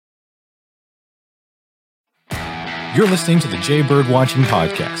You're listening to the Jay Bird Watching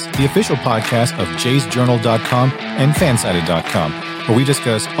Podcast, the official podcast of jaysjournal.com and fansided.com, where we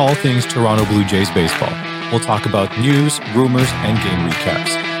discuss all things Toronto Blue Jays baseball. We'll talk about news, rumors, and game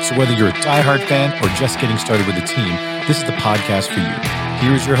recaps. So whether you're a diehard fan or just getting started with the team, this is the podcast for you.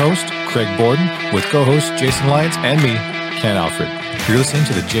 Here's your host, Craig Borden, with co-hosts Jason Lyons and me, Ken Alfred. You're listening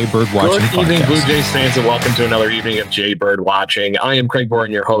to the Jay Bird Watching Podcast. Good evening, Blue Jays fans, and welcome to another evening of Jay Bird Watching. I am Craig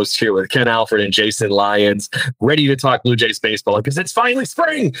Borden, your host, here with Ken Alfred and Jason Lyons, ready to talk Blue Jays baseball because it's finally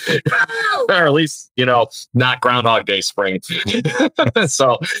spring, or at least, not Groundhog Day spring.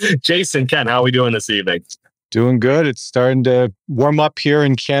 So, Jason, Ken, how are we doing this evening? Doing good. It's starting to warm up here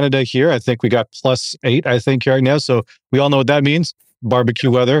in Canada here. I think we got +8, I think, right now. So we all know what that means.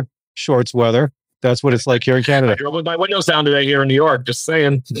 Barbecue weather, shorts weather. That's what it's like here in Canada. I drove with my windows down today here in New York, just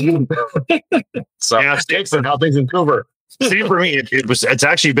saying. So, yeah, Jason, how things in Vancouver? See, for me, it's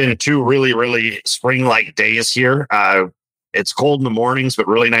actually been two really spring-like days here. It's cold in the mornings, but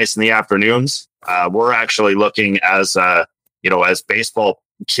really nice in the afternoons. We're actually looking as baseball,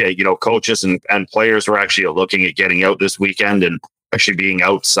 coaches and players, we're actually looking at getting out this weekend and actually being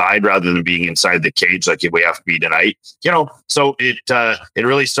outside rather than being inside the cage like we have to be tonight. So it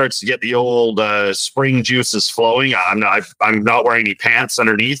really starts to get the old spring juices flowing. I'm not wearing any pants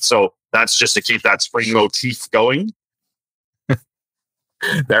underneath, so that's just to keep that spring motif going.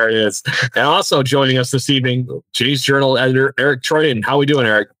 There it is. And also joining us this evening, Jays Journal editor Eric Troyden. How are we doing,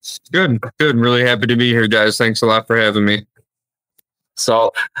 Eric? Good. Really happy to be here, guys. Thanks a lot for having me.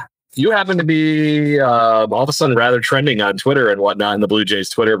 So you happen to be all of a sudden rather trending on Twitter and whatnot in the Blue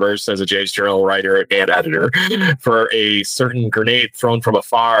Jays Twitterverse as a Jays Journal writer and editor for a certain grenade thrown from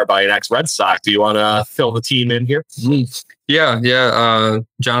afar by an ex-Red Sox. Do you want to fill the team in here? Yeah.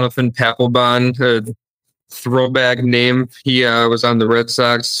 Jonathan Papelbon, throwback name. He was on the Red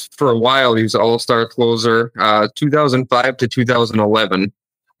Sox for a while. He was an all-star closer, 2005 to 2011.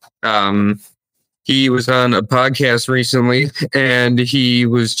 He was on a podcast recently, and he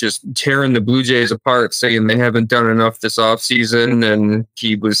was just tearing the Blue Jays apart, saying they haven't done enough this offseason, and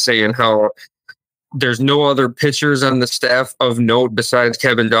he was saying how there's no other pitchers on the staff of note besides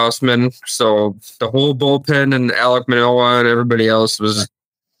Kevin Dossman, so the whole bullpen and Alek Manoah and everybody else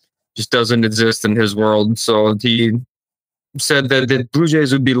just doesn't exist in his world. So he said that the Blue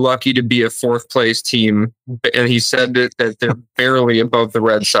Jays would be lucky to be a fourth place team. And he said that they're barely above the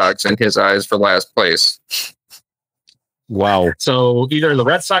Red Sox in his eyes for last place. Wow. So either the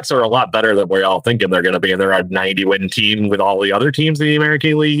Red Sox are a lot better than we're all thinking they're going to be, and they're a 90-win team with all the other teams in the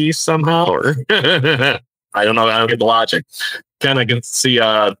American League East somehow, or I don't know. I don't get the logic. Kind of can see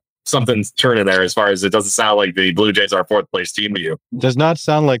something's turning there as far as it doesn't sound like the Blue Jays are a fourth place team to you. Does not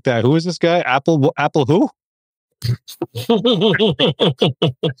sound like that. Who is this guy? Apple who?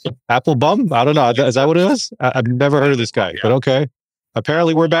 Apple bum? I don't know. Is that what it is? I've never heard of this guy, but okay.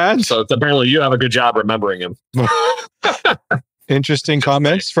 Apparently we're bad. So apparently you have a good job remembering him. Interesting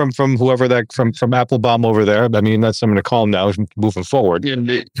comments from whoever from Applebaum over there. I mean, that's I'm going to call him now moving forward.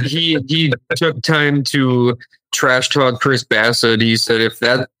 And he took time to trash talk Chris Bassett. He said if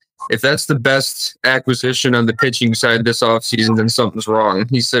that's the best acquisition on the pitching side this offseason, then something's wrong.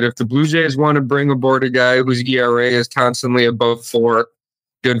 He said if the Blue Jays want to bring aboard a guy whose ERA is constantly above 4,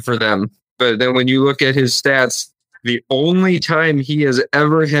 good for them. But then when you look at his stats, the only time he has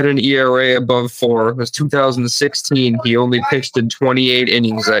ever had an ERA above 4 was 2016. He only pitched in 28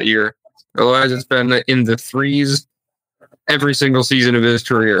 innings that year. Otherwise, it's been in the 3s every single season of his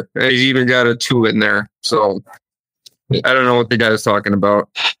career. He's even got a 2 in there. So I don't know what the guy's talking about.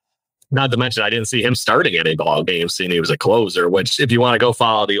 Not to mention, I didn't see him starting any ball games, seeing he was a closer, which if you want to go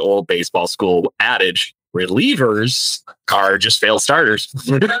follow the old baseball school adage, relievers are just failed starters.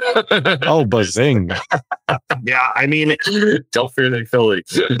 Oh, buzzing. Yeah, I mean, don't fear the Philly.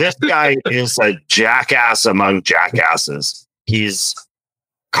 This guy is a jackass among jackasses. He's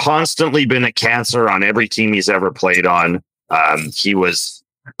constantly been a cancer on every team he's ever played on. He was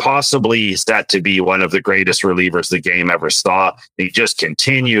possibly set to be one of the greatest relievers the game ever saw. He just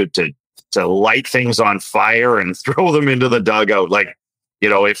continued to light things on fire and throw them into the dugout. Like,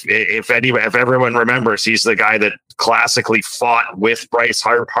 if everyone remembers, he's the guy that classically fought with Bryce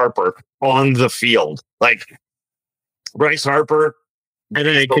Harper on the field. Like Bryce Harper, and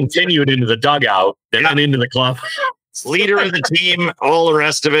then it continued into the dugout and then into the club. Leader of the team, all the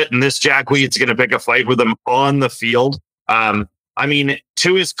rest of it, and this Jack Wheat's going to pick a fight with him on the field. I mean,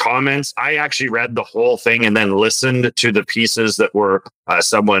 to his comments, I actually read the whole thing and then listened to the pieces that were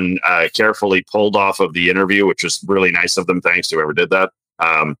someone carefully pulled off of the interview, which was really nice of them. Thanks to whoever did that.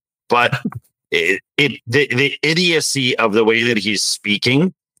 But the idiocy of the way that he's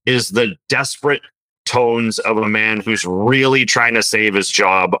speaking is the desperate tones of a man who's really trying to save his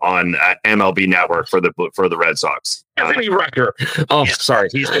job on MLB Network for the Red Sox. Anthony Rucker. Oh, sorry.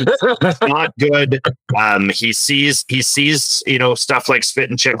 He's not good. He sees stuff like Spit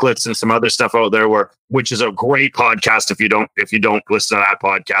and Chicklets and some other stuff out there which is a great podcast. If you don't listen to that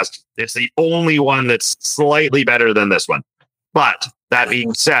podcast, it's the only one that's slightly better than this one. But that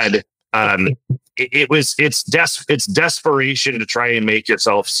being said, it's desperation to try and make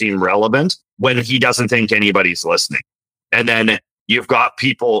yourself seem relevant when he doesn't think anybody's listening. And then you've got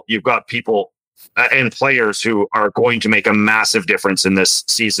people and players who are going to make a massive difference in this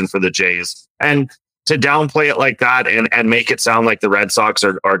season for the Jays. And to downplay it like that and make it sound like the Red Sox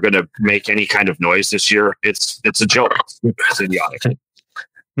are going to make any kind of noise this year, it's a joke. It's idiotic.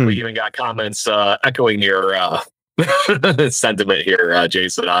 We even got comments echoing your sentiment here,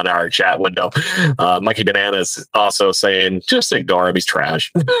 Jason, on our chat window. Mikey Bananas also saying, just ignore him, he's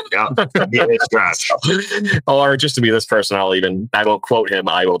trash. Yeah, it's trash. Or just to be this person, I won't quote him,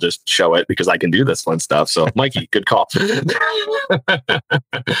 I will just show it because I can do this fun stuff. So Mikey, good call.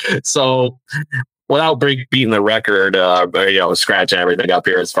 So without beating the record, scratching everything up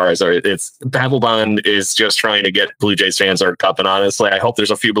here as far as it's Papelbon is just trying to get Blue Jays fans are up. And honestly, I hope there's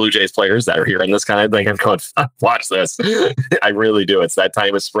a few Blue Jays players that are hearing this kind of thing and going, watch this. I really do. It's that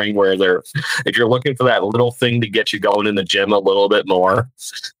time of spring where if you're looking for that little thing to get you going in the gym a little bit more,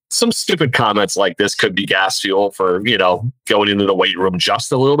 some stupid comments like this could be gas fuel for, going into the weight room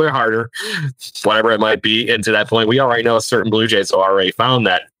just a little bit harder, whatever it might be. And to that point, we already know certain Blue Jays already found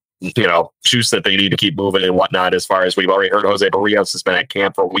that, juice that they need to keep moving and whatnot. As far as we've already heard, Jose Barrios has been at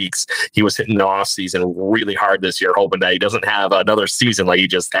camp for weeks. He was hitting the off season really hard this year, hoping that he doesn't have another season like he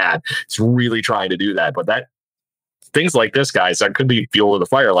just had. He's really trying to do that. But things like this, guys, that could be fuel to the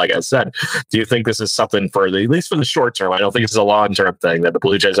fire, like I said. Do you think this is something at least for the short term? I don't think it's a long-term thing that the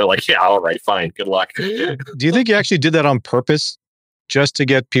Blue Jays are like, yeah, all right, fine, good luck. Do you think he actually did that on purpose just to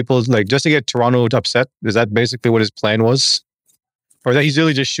get just to get Toronto upset? Is that basically what his plan was? Or that he's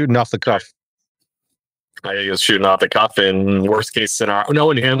really just shooting off the cuff? I think he was shooting off the cuff in worst case scenario.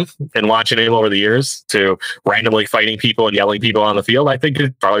 Knowing him and watching him over the years to randomly fighting people and yelling people on the field, I think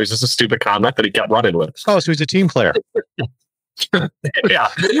it probably was just a stupid comment that he kept running with. Oh, so he's a team player. Yeah,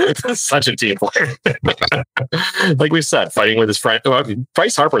 such a team player. Like we said, fighting with his friend.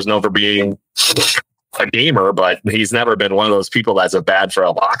 Bryce Harper's known for being a gamer, but he's never been one of those people that's a bad for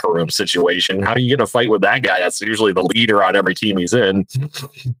a locker room situation. How are you going to fight with that guy? That's usually the leader on every team he's in.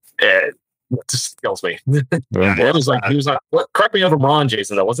 It just kills me. It was like, correct me if I'm wrong,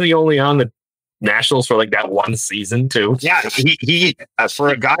 Jason, though. Wasn't he only on the Nationals for like that one season too? Yeah, he for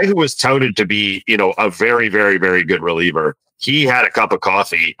a guy who was touted to be, a very, very, very good reliever, he had a cup of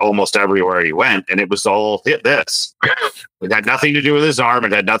coffee almost everywhere he went, and it was all hit this. It had nothing to do with his arm.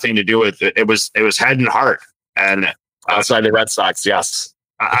 It had nothing to do with it. It was head and heart. And outside the Red Sox, yes.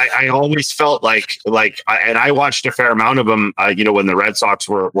 I always felt like and I watched a fair amount of him, when the Red Sox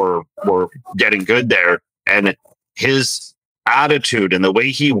were getting good there, and his attitude and the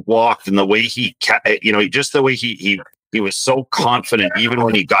way he walked and the way he just the way he was so confident. Even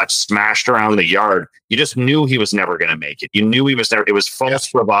when he got smashed around the yard, you just knew he was never going to make it. You knew he was never. It was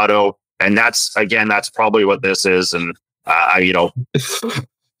false bravado, and that's probably what this is. And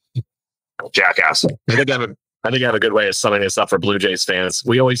jackass. I think I have a good way of summing this up for Blue Jays fans.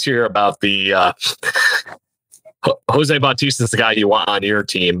 We always hear about the Jose Bautista is the guy you want on your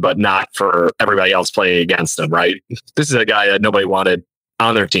team, but not for everybody else playing against him, right? This is a guy that nobody wanted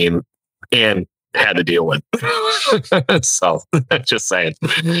on their team and had to deal with. So, just saying.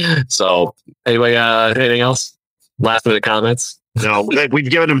 So, anyway, anything else? Last minute comments? No,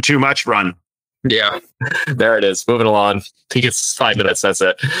 we've given him too much run. Yeah. There it is. Moving along. He gets 5 minutes. That's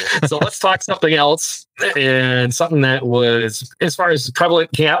it. So let's talk something else, and something that was, as far as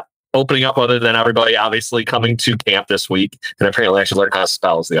prevalent camp opening up, other than everybody obviously coming to camp this week. And apparently I should learn how to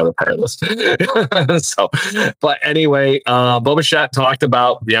spell is the other part of this. So, but anyway, Bo Bichette talked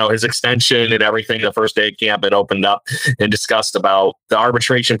about, his extension and everything. The first day of camp, it opened up and discussed about the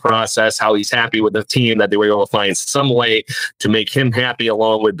arbitration process, how he's happy with the team, that they were able to find some way to make him happy,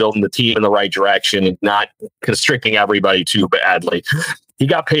 along with building the team in the right direction and not constricting everybody too badly. He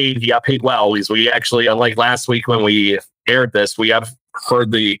got paid well. We actually, unlike last week when we aired this, we have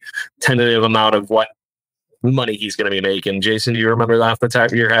heard the tentative amount of what money he's going to be making. Jason, do you remember that off the top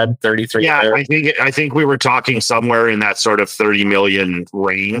of your head? 33. Yeah, I think we were talking somewhere in that sort of 30 million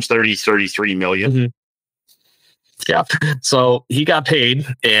range, 33 million. Mm-hmm. Yeah. So he got paid,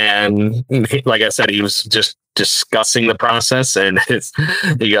 and like I said, he was just discussing the process, and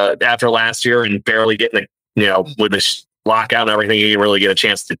after last year and barely getting with the lockout and everything, he didn't really get a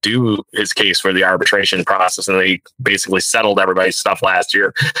chance to do his case for the arbitration process, and they basically settled everybody's stuff last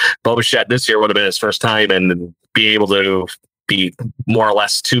year. Bo Bichette this year would have been his first time, and be able to be more or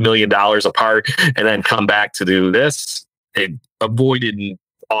less $2 million apart and then come back to do this. It avoided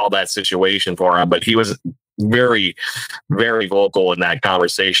all that situation for him, but he was very, very vocal in that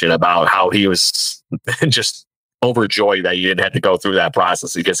conversation about how he was just overjoyed that he didn't have to go through that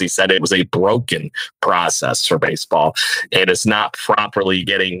process, because he said it was a broken process for baseball and it's not properly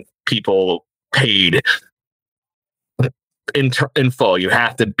getting people paid in full. You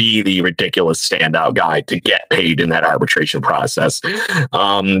have to be the ridiculous standout guy to get paid in that arbitration process.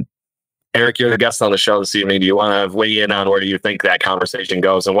 Eric, you're the guest on the show this evening. Do you want to weigh in on where you think that conversation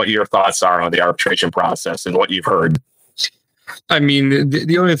goes and what your thoughts are on the arbitration process and what you've heard? I mean,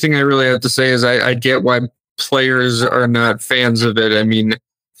 the only thing I really have to say is I get why players are not fans of it. I mean,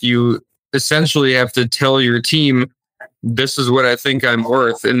 you essentially have to tell your team, this is what I think I'm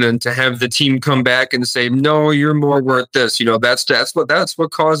worth, and then to have the team come back and say, no, you're more worth this. You know, that's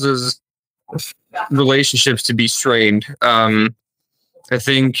what causes relationships to be strained. I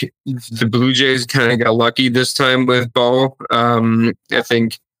think the Blue Jays kind of got lucky this time with Bo. I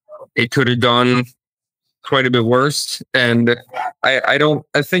think it could have gone quite a bit worse, and I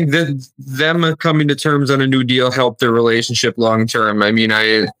think that them coming to terms on a new deal helped their relationship long term. I mean,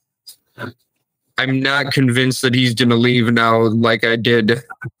 I'm not convinced that he's going to leave now like I did,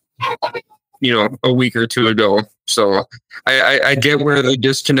 a week or two ago. So I get where the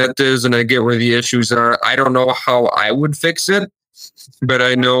disconnect is, and I get where the issues are. I don't know how I would fix it, but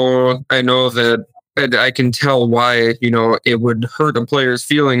I know that I can tell why, it would hurt a player's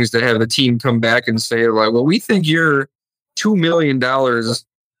feelings to have a team come back and say, like, well, we think you're $2 million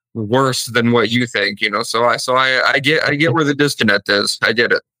worse than what you think, So I get where the disconnect is. I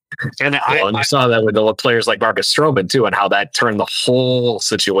get it. And you saw that with the players like Marcus Stroman too, and how that turned the whole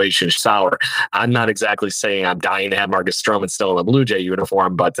situation sour. I'm not exactly saying I'm dying to have Marcus Stroman still in the Blue Jay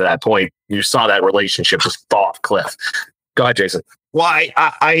uniform, but to that point, you saw that relationship just fall off cliff. Go ahead, Jason. Well,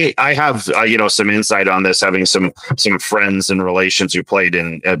 I have some insight on this, having some friends and relations who played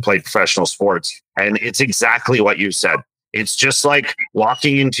professional sports, and it's exactly what you said. It's just like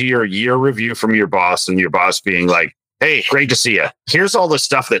walking into your year review from your boss, and your boss being like, "Hey, great to see you. Here's all the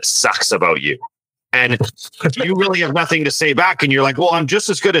stuff that sucks about you," and you really have nothing to say back, and you're like, "Well, I'm just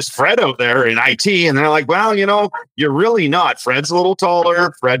as good as Fred out there in IT," and they're like, "Well, you're really not. Fred's a little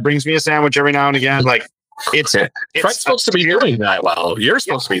taller. Fred brings me a sandwich every now and again." Like. It's Fred's supposed to be doing that well. You're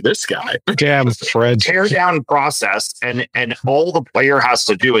supposed to be this guy. Damn, Fred. Tear down process, and all the player has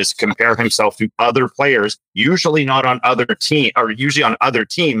to do is compare himself to other players, usually not on other team, or usually on other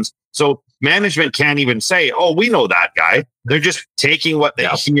teams. So management can't even say, "Oh, we know that guy." They're just taking what they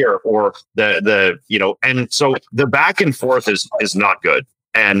hear, or and so the back and forth is not good.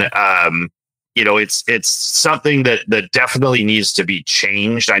 And it's something that definitely needs to be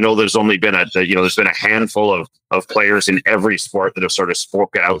changed. I know there's only been there's been a handful of players in every sport that have sort of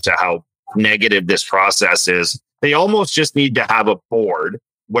spoken out to how negative this process is. They almost just need to have a board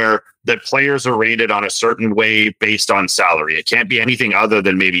where the players are rated on a certain way based on salary. It can't be anything other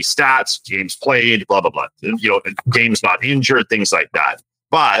than maybe stats, games played, blah, blah, blah, games not injured, things like that.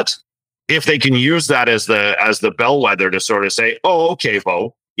 But if they can use that as the bellwether to sort of say, "Oh, okay,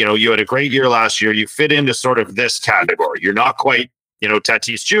 Bo, you had a great year last year. You fit into sort of this category. You're not quite,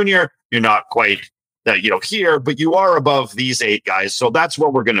 Tatis Jr. You're not quite, here, but you are above these 8 guys. So that's where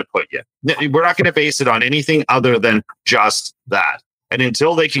we're going to put you. We're not going to base it on anything other than just that." And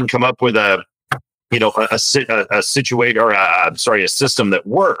until they can come up with a system that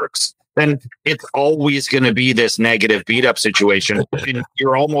works, then it's always going to be this negative beat up situation. And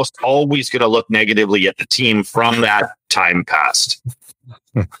you're almost always going to look negatively at the team from that time past.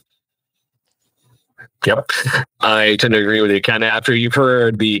 Yep. I tend to agree with you, Ken. After you've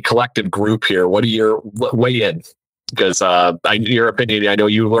heard the collective group here, what are your weigh in? Because your opinion, I know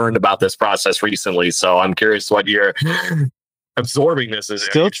you learned about this process recently, so I'm curious what you're absorbing this is.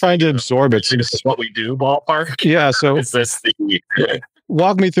 Still trying to absorb it. This is what we do, ballpark. Yeah. So is this the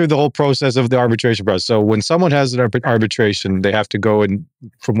walk me through the whole process of the arbitration process. So when someone has an arbitration, they have to go, and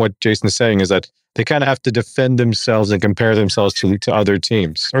from what Jason is saying is that they kind of have to defend themselves and compare themselves to other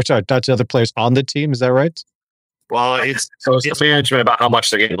teams, or sorry, not to other players on the team. Is that right? Well, it's management about how much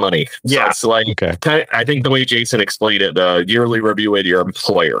they're getting money. Yeah. So it's like, okay. I think the way Jason explained it, the yearly review with your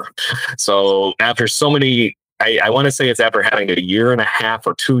employer. So after so many, I want to say it's after having a year and a half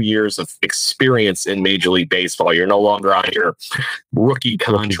or 2 years of experience in Major League Baseball, you're no longer on your rookie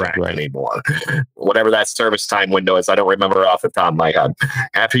contract anymore. Whatever that service time window is, I don't remember off the top of my head.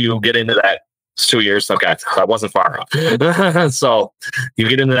 After you get into that It's 2 years. Okay, that wasn't far off. So you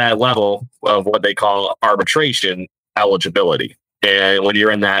get into that level of what they call arbitration eligibility. And when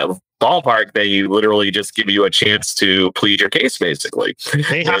you're in that ballpark, they literally just give you a chance to plead your case, basically.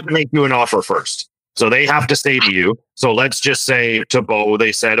 They have to make you an offer first. So they have to say to you, so let's just say to Bo,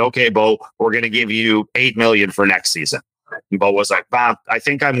 they said, okay, Bo, we're going to give you $8 million for next season. And Bo was like, Bob, I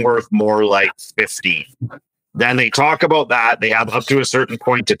think I'm worth more like 15. Then they talk about that. They have up to a certain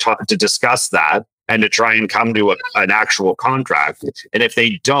point to discuss that and to try and come to an actual contract. And if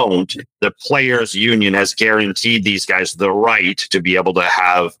they don't, the players' union has guaranteed these guys the right to be able to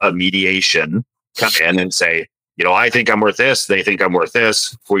have a mediation come in and say, you know, I think I'm worth this. They think I'm worth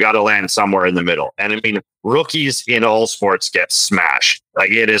this. We got to land somewhere in the middle. And I mean, rookies in all sports get smashed.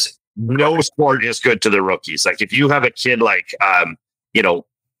 Like it is, no sport is good to the rookies. Like if you have a kid like, you know,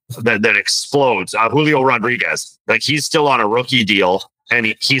 that explodes. Julio Rodriguez, like he's still on a rookie deal,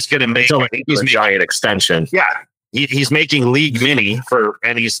 and he's going to make he's a giant extension. Yeah, he's making league mini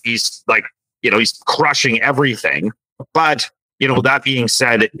and he's like, you know, he's crushing everything. But you know, that being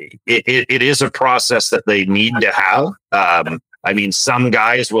said, it is a process that they need to have. I mean, some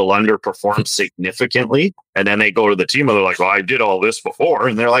guys will underperform significantly, and then they go to the team and they're like, "Well, I did all this before,"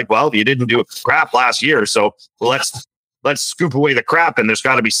 and they're like, "Well, you didn't do crap last year, so let's scoop away the crap," and there's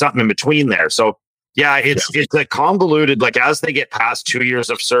got to be something in between there. So yeah, it's a convoluted, like as they get past 2 years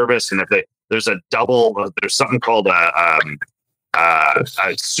of service, and if there's a double, there's something called a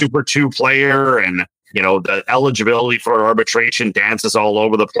Super 2 player, and you know, the eligibility for arbitration dances all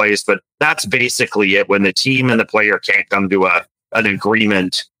over the place. But that's basically it. When the team and the player can't come to an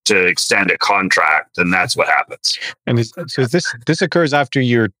agreement to extend a contract, and that's what happens. And so this occurs after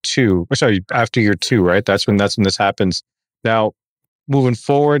year 2. After year 2, right? That's when this happens. Now, moving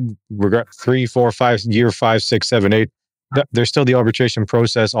forward, we've got 3, 4, 5, year 5, 6, 7, 8. There's still the arbitration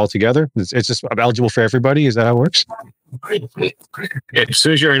process altogether. It's just eligible for everybody. Is that how it works? As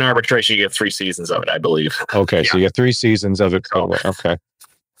soon as you're in arbitration, you get 3 seasons of it, I believe. Okay, so you get 3 seasons of it. Oh, okay.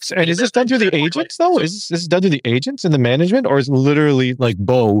 And is this done through the agents, though? Is this done through the agents and the management, or is it literally like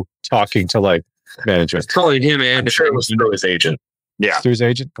Bo talking to like management? It's probably him, and I'm sure it was through his agent. Yeah, through his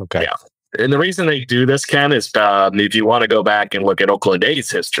agent. Okay. Yeah. And the reason they do this, Ken, is if you want to go back and look at Oakland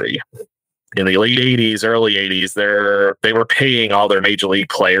A's history, in the late 80s, early 80s, they were paying all their major league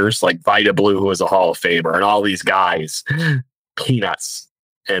players, like Vida Blue, who was a Hall of Famer, and all these guys, peanuts.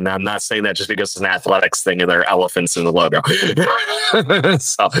 And I'm not saying that just because it's an athletics thing and they're elephants in the logo.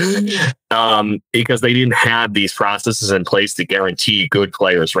 Because they didn't have these processes in place to guarantee good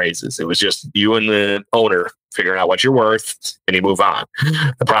players' raises. It was just you and the owner figuring out what you're worth, and you move on.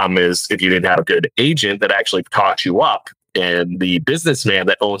 The problem is if you didn't have a good agent that actually talked you up, and the businessman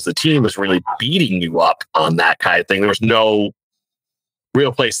that owns the team was really beating you up on that kind of thing, there was no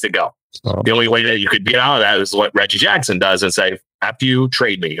real place to go. Oh. The only way that you could get out of that is what Reggie Jackson does and say, after you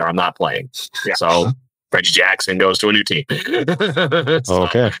trade me or I'm not playing. Yeah. So Reggie Jackson goes to a new team.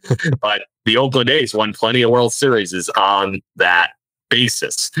 Okay. But the Oakland A's won plenty of World Series on that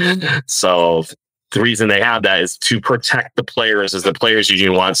basis. So the reason they have that is to protect the players, as the players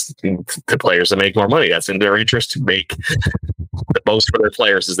union wants the players to make more money. That's in their interest to make the most for their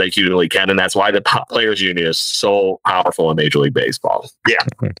players as they humanly can. And that's why the players union is so powerful in Major League Baseball. Yeah.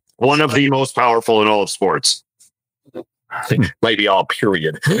 One of the most powerful in all of sports. Might be all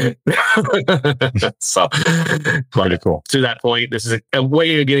period. So pretty cool. To that point, this is a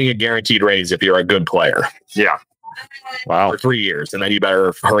way of getting a guaranteed raise if you're a good player. Yeah. Wow. For 3 years. And then you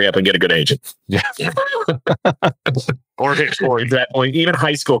better hurry up and get a good agent. Yeah. Or to that point, even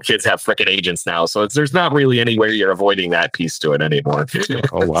high school kids have freaking agents now. So there's not really anywhere you're avoiding that piece to it anymore.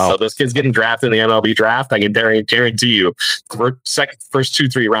 Oh, wow. So those kids getting drafted in the MLB draft, I can guarantee you, first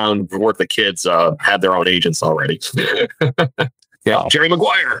 2-3 rounds worth of kids have their own agents already. Yeah. Wow. Jerry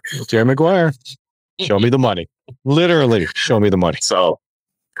Maguire. Show me the money. Literally, show me the money. So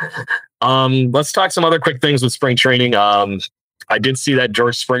let's talk some other quick things with spring training. I did see that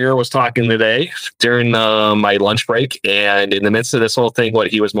George Springer was talking today during my lunch break. And in the midst of this whole thing, what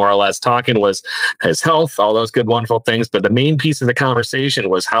he was more or less talking was his health, all those good, wonderful things. But the main piece of the conversation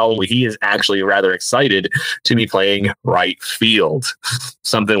was how he is actually rather excited to be playing right field.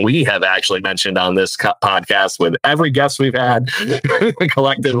 Something we have actually mentioned on this podcast with every guest we've had,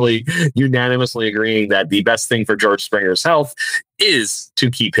 collectively, unanimously agreeing that the best thing for George Springer's health is to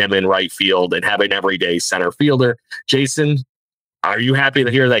keep him in right field and have an everyday center fielder. Jason, are you happy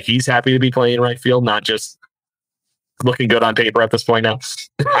to hear that he's happy to be playing right field, not just looking good on paper at this point now?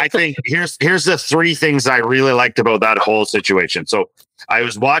 I think here's the 3 things I really liked about that whole situation. So I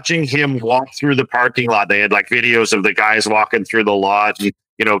was watching him walk through the parking lot. They had like videos of the guys walking through the lot. And,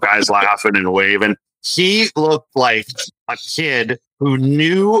 guys laughing and waving. He looked like a kid who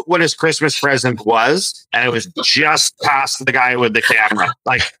knew what his Christmas present was, and it was just past the guy with the camera.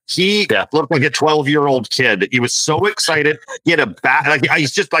 Like he looked like a 12-year-old kid. He was so excited. He had a bag. Like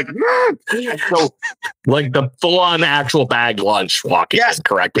he's just like, so like the full-on actual bag lunch walking. Yes,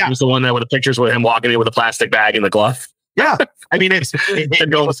 correct. Yeah. He was the one that with the pictures with him walking in with a plastic bag and the glove. Yeah, I mean, it's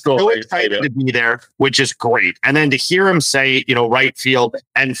Going to school. so excited to be there, which is great. And then to hear him say, right field,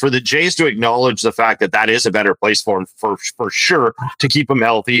 and for the Jays to acknowledge the fact that is a better place for him for sure, to keep him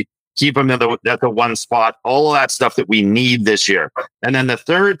healthy, keep him at the one spot, all of that stuff that we need this year. And then the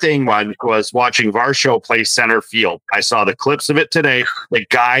third thing was watching Varsho play center field. I saw the clips of it today. The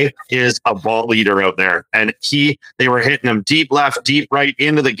guy is a ball leader out there, and they were hitting him deep left, deep right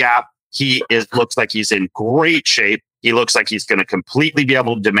into the gap. Looks like he's in great shape. He looks like he's going to completely be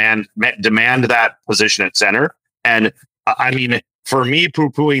able to demand that position at center. And I mean, for me,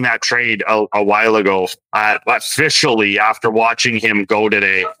 poo-pooing that trade a while ago, officially after watching him go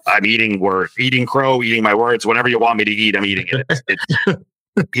today, I'm eating crow, eating my words. Whatever you want me to eat, I'm eating it.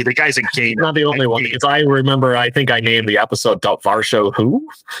 The guy's a game. Not the only one, because I remember, I think I named the episode Varsho Who?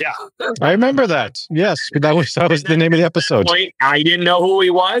 Yeah. I remember that. Yes, that was the name of the episode. I didn't know who he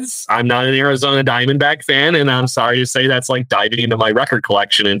was. I'm not an Arizona Diamondback fan, and I'm sorry to say that's like diving into my record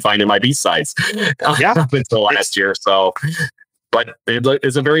collection and finding my B-sides. Up until last year. So, but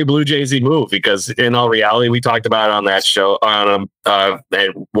it's a very Blue Jays-y move, because in all reality, we talked about it on that show and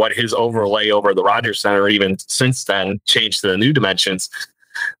what his overlay over the Rogers Center even since then changed to the new dimensions.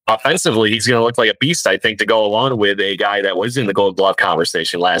 Offensively, he's going to look like a beast, I think, to go along with a guy that was in the Gold Glove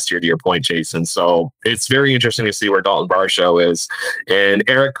conversation last year, to your point, Jason. So it's very interesting to see where Dalton Varsho is. And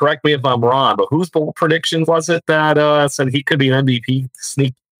Eric, correct me if I'm wrong, but whose bold prediction was it that said he could be an MVP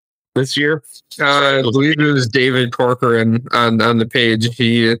sneak this year? I believe it was David Corcoran on the page.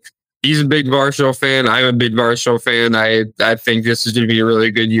 He's a big Varsho fan. I'm a big Varsho fan. I think this is going to be a really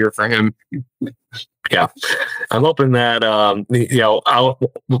good year for him. Yeah, I'm hoping that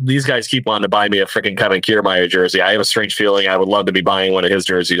these guys keep wanting to buy me a freaking Kevin Kiermaier jersey. I have a strange feeling I would love to be buying one of his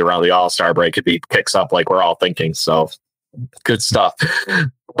jerseys around the All-Star break if he kicks up like we're all thinking. So good stuff.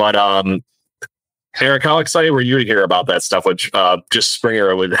 But Eric, how excited were you to hear about that stuff? Which just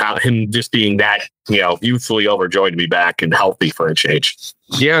Springer, with him just being that youthfully overjoyed to be back and healthy for a change.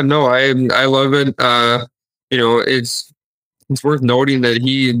 Yeah, no, I love it. It's worth noting that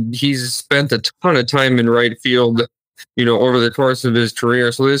he's spent a ton of time in right field, over the course of his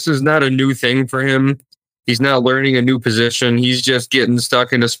career. So this is not a new thing for him. He's not learning a new position. He's just getting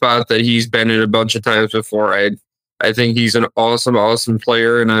stuck in a spot that he's been in a bunch of times before. I think he's an awesome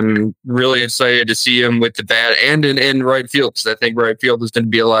player, and I'm really excited to see him with the bat and in right field, because I think right field is going to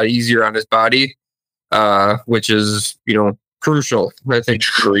be a lot easier on his body, which is, crucial. I think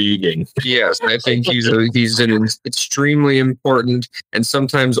intriguing. Yes, I think he's an extremely important and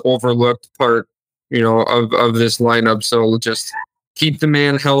sometimes overlooked part, of this lineup. So just keep the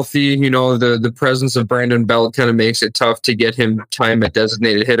man healthy. The presence of Brandon Belt kind of makes it tough to get him time at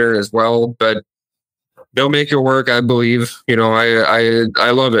designated hitter as well, but they'll make it work, I believe.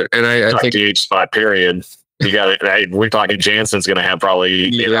 I love it, and I think DH spot. Period. You got it. We're talking Jansen's going to have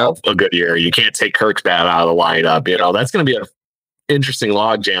probably a good year. You can't take Kirk's bat out of the lineup. That's going to be an interesting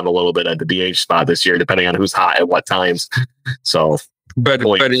log jam a little bit at the DH spot this year, depending on who's hot at what times. So, but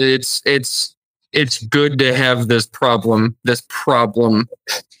it's good to have this problem.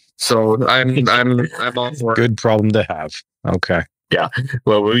 So I'm all for it. Good problem to have. Okay. Yeah.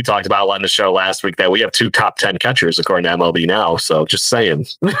 Well, we talked about on the show last week that we have 2 top 10 catchers according to MLB now. So just saying.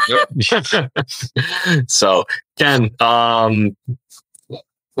 So Ken, I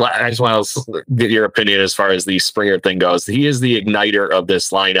just want to get your opinion as far as the Springer thing goes. He is the igniter of this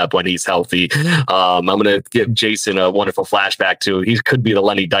lineup when he's healthy. I'm going to give Jason a wonderful flashback to he could be the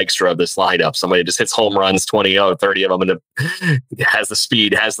Lenny Dykstra of this lineup. Somebody just hits home runs, 20 or 30 of them, and has the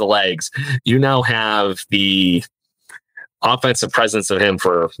speed, has the legs. You now have the offensive presence of him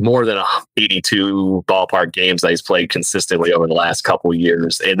for more than 82 ballpark games that he's played consistently over the last couple of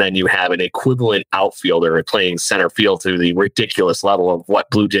years. And then you have an equivalent outfielder playing center field to the ridiculous level of what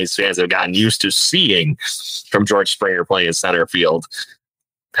Blue Jays fans have gotten used to seeing from George Springer playing center field.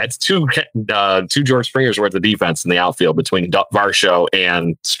 That's two George Springers worth of defense in the outfield between Varsho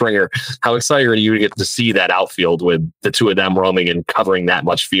and Springer. How excited are you to get to see that outfield with the two of them roaming and covering that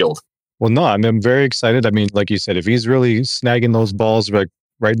much field? Well, no, I'm very excited. I mean, like you said, if he's really snagging those balls right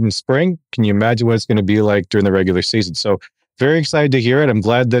in spring, can you imagine what it's going to be like during the regular season? So very excited to hear it. I'm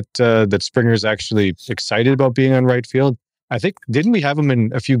glad that Springer's actually excited about being on right field. I think, didn't we have him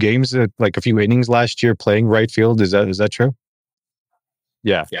in a few games, like a few innings last year playing right field? Is that true?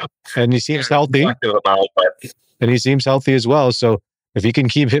 Yeah. Yeah. And he seems healthy. About, but And he seems healthy as well. So if he can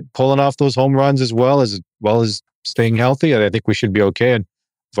keep pulling off those home runs as well as staying healthy, I think we should be okay. And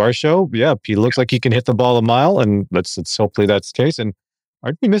Varsho, yeah, he looks like he can hit the ball a mile, and let's hopefully that's the case. And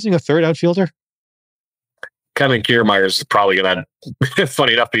aren't we missing a third outfielder? Kevin Kiermaier is probably going to,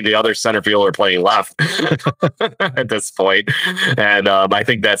 funny enough, be the other center fielder playing left at this point. And I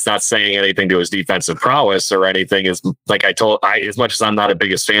think that's not saying anything to his defensive prowess or anything. Is like as much as I'm not a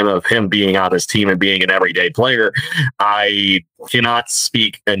biggest fan of him being on his team and being an everyday player, I cannot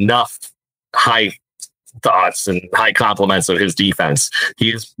speak enough high thoughts and high compliments of his defense.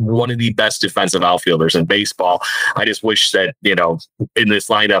 He is one of the best defensive outfielders in baseball. I just wish that, in this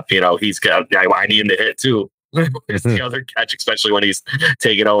lineup, he's got, I need him to hit too. It's the other catch, especially when he's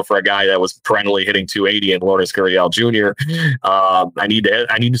taking over for a guy that was perennially hitting 280 in Lourdes Gurriel Jr. I need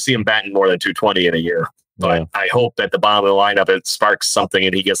to see him batting more than 220 in a year. But I hope that the bottom of the lineup, it sparks something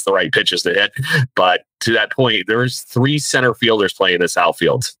and he gets the right pitches to hit. But to that point, there's 3 center fielders playing this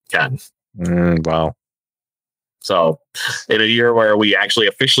outfield, Ken. Wow. So in a year where we actually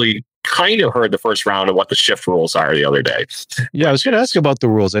officially kind of heard the first round of what the shift rules are the other day. Yeah, I was going to ask about the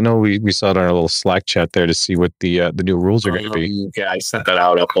rules. I know we saw it on our little Slack chat there to see what the new rules are going to be. Yeah, I sent that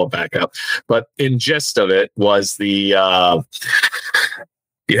out. I'll pull it back up. But in gist of it was you have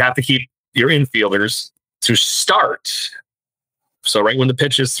to keep your infielders to start. So right when the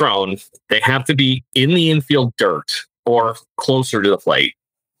pitch is thrown, they have to be in the infield dirt or closer to the plate.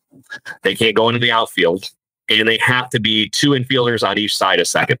 They can't go into the outfield. And they have to be 2 infielders on each side of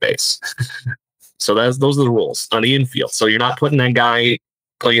second base. So those are the rules on the infield. So you're not putting that guy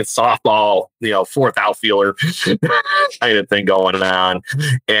playing softball, 4th outfielder kind of thing going on.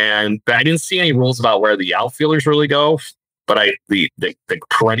 And I didn't see any rules about where the outfielders really go. But the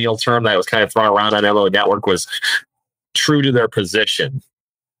perennial term that was kind of thrown around on MLB Network was true to their position.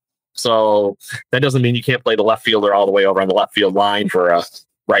 So that doesn't mean you can't play the left fielder all the way over on the left field line for a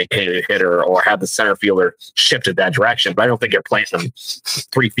right-handed hitter or have the center fielder shifted that direction. But I don't think you're playing them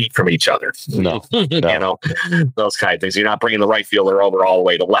 3 feet from each other. No. Those kind of things. You're not bringing the right fielder over all the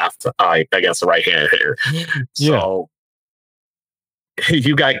way to left against the right-handed hitter. So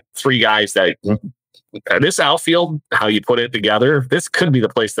you got 3 guys that this outfield, how you put it together, this could be the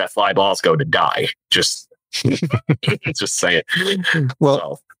place that fly balls go to die. Just say it.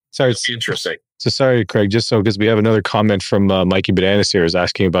 Well, sorry. It's interesting. So sorry, Craig, because we have another comment from Mikey Bananas here is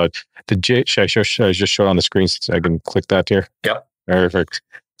asking about should I just show it on the screen so I can click that here? Yep. Perfect.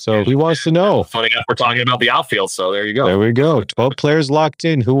 So he wants to know. Funny enough, we're talking about the outfield, so there you go. There we go. 12 players locked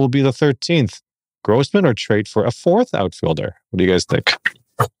in. Who will be the 13th? Grossman or trade for a 4th outfielder? What do you guys think?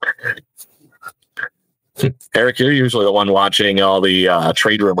 Eric, you're usually the one watching all the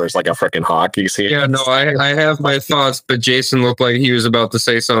trade rumors like a freaking hawk. You see it? Yeah, no, I have my thoughts, but Jason looked like he was about to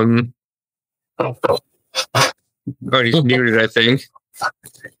say something. Oh, he's muted, I think.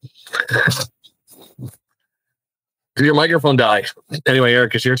 Did your microphone die? Anyway,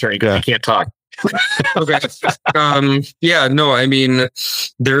 Eric, it's your turn. You can't talk. Okay. Yeah, no, I mean,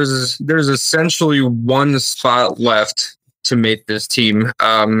 there's essentially 1 spot left to make this team.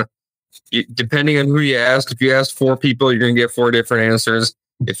 Depending on who you ask, if you ask 4 people, you're going to get 4 different answers.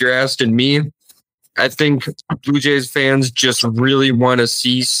 If you're asking me, I think Blue Jays fans just really want to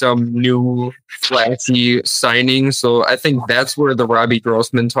see some new flashy signings. So I think that's where the Robbie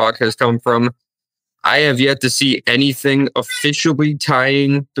Grossman talk has come from. I have yet to see anything officially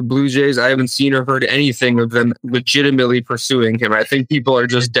tying the Blue Jays. I haven't seen or heard anything of them legitimately pursuing him. I think people are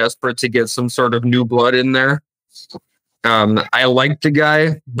just desperate to get some sort of new blood in there. I like the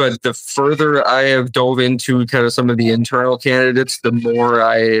guy, but the further I have dove into kind of some of the internal candidates, the more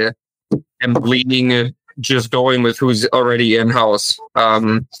I am leaning just going with who's already in-house.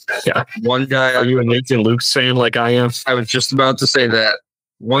 One guy. Are you a Nathan Lukes fan like I am? I was just about to say that.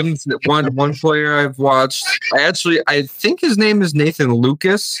 One player I've watched. I think his name is Nathan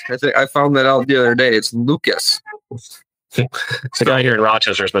Lucas. I found that out the other day. It's Lucas. The guy here in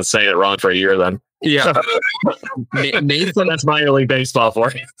Rochester has been saying it wrong for a year then. Yeah. Nathan, that's minor league baseball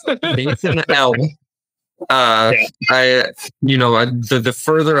for you. Nathan L. The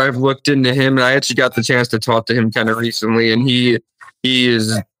further I've looked into him, and I actually got the chance to talk to him kind of recently, and he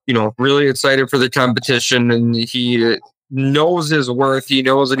is, really excited for the competition, and he knows his worth. He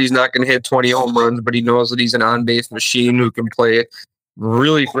knows that he's not going to hit 20 home runs, but he knows that he's an on-base machine who can play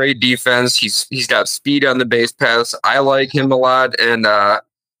really great defense. He's got speed on the base paths. I like him a lot, and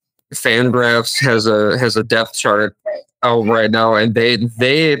Fangraphs has a depth chart out right now, and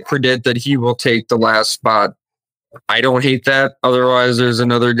they predict that he will take the last spot. I don't hate that. Otherwise, there's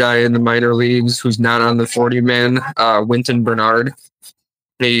another guy in the minor leagues who's not on the 40-man, Winton Bernard.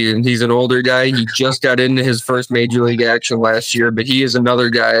 He's an older guy. He just got into his first major league action last year, but he is another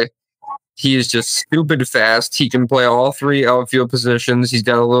guy. He is just stupid fast. He can play all three outfield positions. He's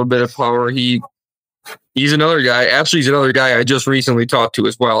got a little bit of power. He's another guy. Actually, he's another guy I just recently talked to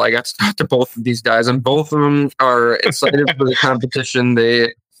as well. I got to talk to both of these guys, and both of them are excited for the competition.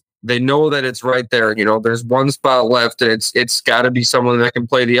 They know that it's right there. You know, there's one spot left, and it's got to be someone that can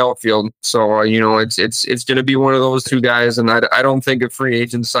play the outfield. So you know, it's going to be one of those two guys, and I don't think a free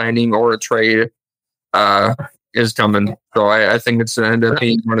agent signing or a trade is coming. So I think it's going to end up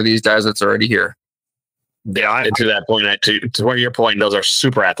being one of these guys that's already here. Yeah, and to that point, to where you're pointing, those are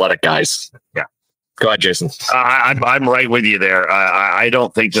super athletic guys. Yeah. Go ahead, Jason. I'm right with you there. I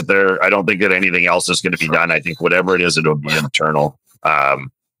don't think that anything else is going to be done. I think whatever it is, it'll be internal. I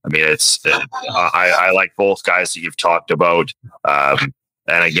mean, I like both guys that you've talked about. And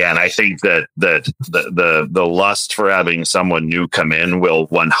again, I think that the lust for having someone new come in will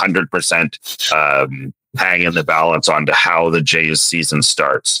 100% hang in the balance onto how the Jays season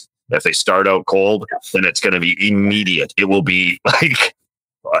starts. If they start out cold, then it's going to be immediate. It will be like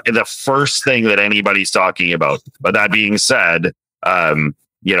the first thing that anybody's talking about. But that being said,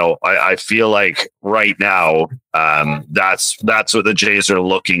 you know, I feel like right now, that's what the Jays are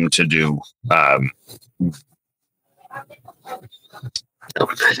looking to do.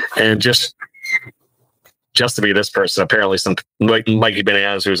 And just to be this person, apparently some Mikey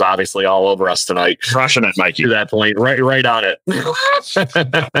Bananas, who's obviously all over us tonight. Crushing it, Mikey. To that point, right on it.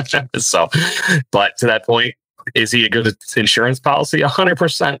 So, but to that point, is he a good insurance policy?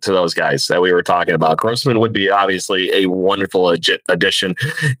 100% to those guys that we were talking about. Grossman would be obviously a wonderful addition.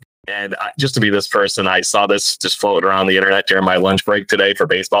 And just to be this person, I saw this just floating around the internet during my lunch break today for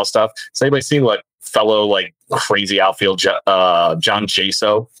baseball stuff. Has anybody seen what fellow like crazy outfield John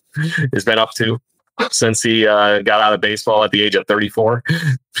Jaso has been up to since he got out of baseball at the age of 34?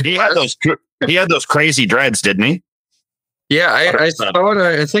 He had those crazy dreads, didn't he? Yeah, I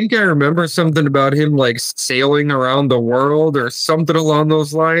think I remember something about him like sailing around the world or something along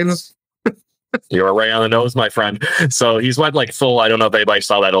those lines. You were right on the nose, my friend. So he's went like full. I don't know if anybody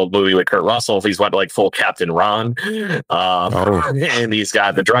saw that old movie with Kurt Russell. He's went like full Captain Ron. And he's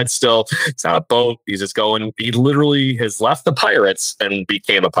got the dread still. It's not a boat. He's just going. He literally has left the pirates and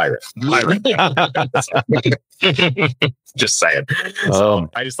became a pirate. Just saying. So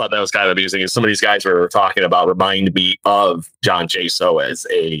I just thought that was kind of amusing. Some of these guys we were talking about remind me of John Jaso as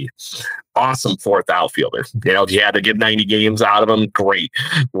a awesome fourth outfielder. You know, if you had to get 90 games out of him, great,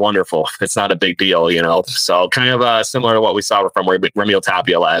 wonderful. It's not a big deal, you know. So kind of similar to what we saw from Remy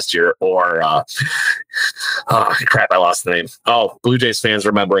Tapia last year, or crap, I lost the name. Oh, Blue Jays fans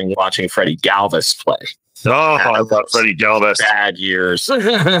remembering watching Freddie Galvis play. Oh, I love Freddie Galvis. Bad years.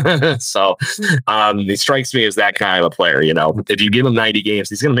 So he strikes me as that kind of a player. You know, if you give him 90 games,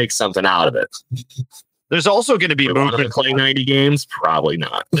 he's going to make something out of it. There's also going to be movement. Play 90 games? Probably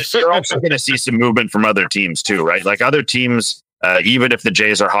not. You're also going to see some movement from other teams too, right? Like other teams, even if the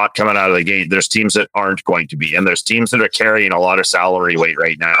Jays are hot coming out of the gate, there's teams that aren't going to be, and there's teams that are carrying a lot of salary weight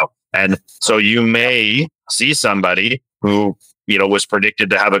right now. And so you may see somebody who, you know, was predicted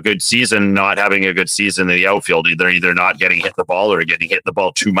to have a good season, not having a good season in the outfield, either not getting hit the ball or getting hit the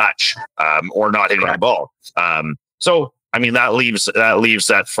ball too much, or not hitting the ball. So, I mean, that leaves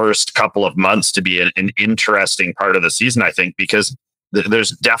that first couple of months to be an interesting part of the season, I think, because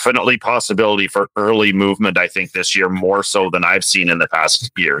there's definitely possibility for early movement, I think, this year, more so than I've seen in the past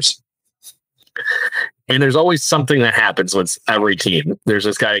years. And there's always something that happens with every team. There's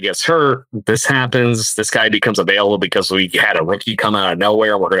this guy that gets hurt. This happens. This guy becomes available because we had a rookie come out of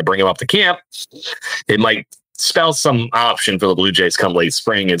nowhere. We're going to bring him up to camp. It might spell some option for the Blue Jays come late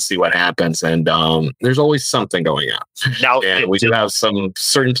spring and see what happens. And there's always something going on. Now, and we do have some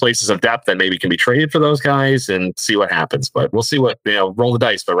certain places of depth that maybe can be traded for those guys and see what happens. But we'll see what, you know, roll the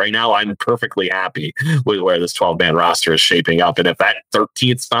dice. But right now, I'm perfectly happy with where this 12-man roster is shaping up. And if that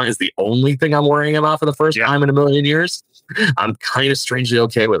 13th spot is the only thing I'm worrying about for the first time in a million years, I'm kind of strangely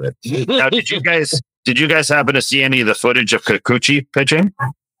okay with it. Now, did you guys happen to see any of the footage of Kikuchi pitching?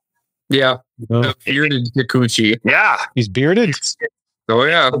 Yeah. Bearded Kikuchi. Yeah. He's bearded. Oh,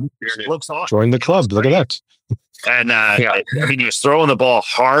 yeah. Looks awesome. Join the club. Look at that. And I mean, he was throwing the ball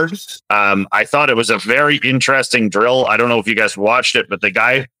hard. I thought it was a very interesting drill. I don't know if you guys watched it, but the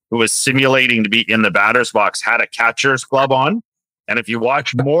guy who was simulating to be in the batter's box had a catcher's glove on. And if you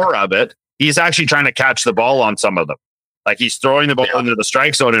watch more of it, he's actually trying to catch the ball on some of them. Like he's throwing the ball into the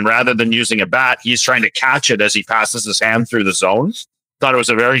strike zone, and rather than using a bat, he's trying to catch it as he passes his hand through the zone. Thought it was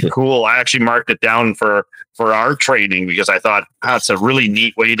a very cool. I actually marked it down for our training because I thought that's a really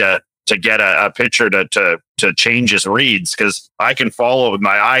neat way to to get a pitcher to change his reads, because I can follow with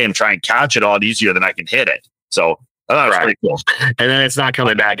my eye and try and catch it a lot easier than I can hit it. So I thought it was pretty cool. And then it's not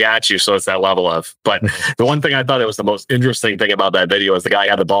coming back at you, so it's that level of. But the one thing I thought that was the most interesting thing about that video is the guy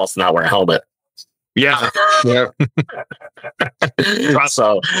had the balls to not wear a helmet. Yeah.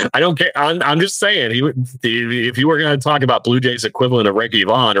 So I don't care. I'm just saying, if you were going to talk about Blue Jays equivalent of Ricky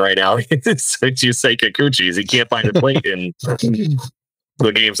Vaughn right now, it's Yusei Kikuchi. He can't find a plate in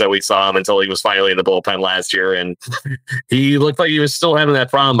the games that we saw him until he was finally in the bullpen last year, and he looked like he was still having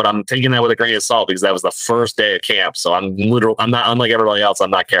that problem. But I'm taking that with a grain of salt because that was the first day of camp. So I'm not, unlike everybody else, I'm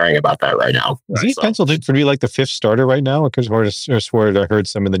not caring about that right now. Is he penciled in for me like the fifth starter right now? Because I swear I heard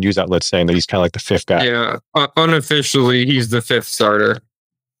some in the news outlets saying that he's kind of like the fifth guy. Yeah, unofficially, he's the fifth starter.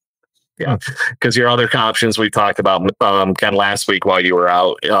 Yeah, because your other options we talked about kind of last week while you were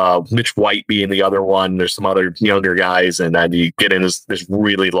out, Mitch White being the other one. There's some other younger guys, and then you get in this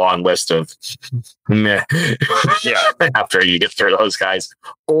really long list of meh. Yeah, after you get through those guys,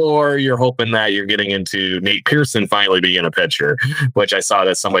 or you're hoping that you're getting into Nate Pearson finally being a pitcher, which I saw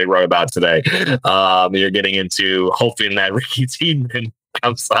that somebody wrote about today. You're getting into hoping that Ricky Tiedemann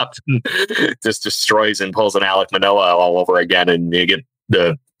comes up and just destroys and pulls an Alek Manoah all over again, and you get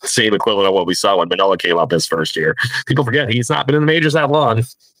the same equivalent of what we saw when Manoah came up his first year. People forget he's not been in the majors that long.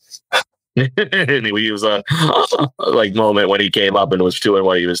 And he was a moment when he came up and was doing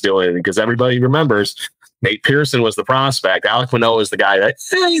what he was doing, because everybody remembers Nate Pearson was the prospect. Alek Manoah is the guy that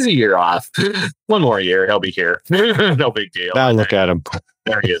he's a year off. One more year, he'll be here. No big deal. Now look at him.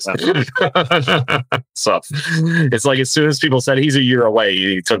 There he is. So it's like as soon as people said he's a year away,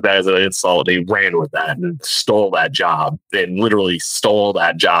 he took that as an insult. He ran with that and stole that job, and literally stole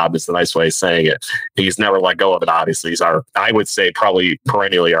that job is the nice way of saying it. He's never let go of it. Obviously, he's I would say probably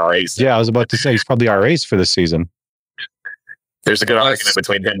perennially our ace. Yeah, I was about to say he's probably our ace for this season. There's a good argument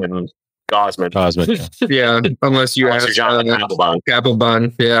between him and Gausman. Yeah, unless you ask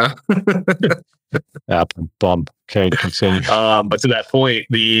Applebaum. Yeah. Applebaum. Okay, continue. But to that point,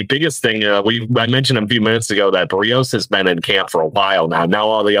 the biggest thing I mentioned a few minutes ago that Barrios has been in camp for a while now. Now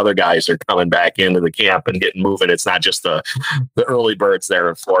all the other guys are coming back into the camp and getting moving. It's not just the early birds there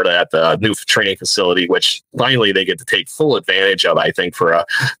in Florida at the new training facility, which finally they get to take full advantage of. I think for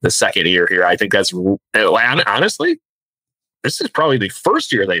the second year here, I think that's honestly. This is probably the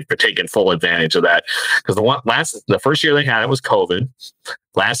first year they've taken full advantage of that, because the first year they had it was COVID.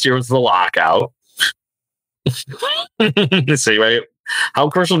 Last year was the lockout. See, right? How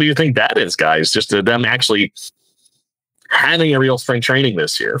crucial do you think that is, guys? Just to them actually having a real spring training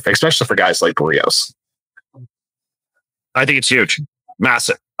this year, especially for guys like Barrios. I think it's huge,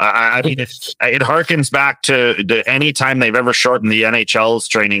 massive. I mean, it harkens back to any time they've ever shortened the NHL's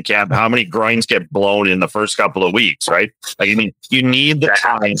training camp. How many groins get blown in the first couple of weeks, right? Like, I mean, you need the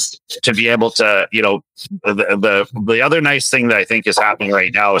time to be able to, the other nice thing that I think is happening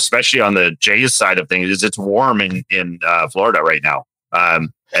right now, especially on the Jays side of things, is it's warm in Florida right now.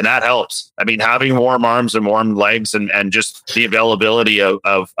 And that helps. I mean, having warm arms and warm legs and just the availability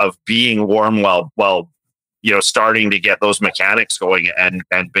of being warm while starting to get those mechanics going and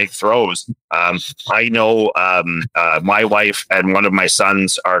big throws. I know my wife and one of my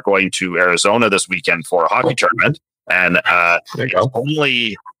sons are going to Arizona this weekend for a hockey tournament, and it's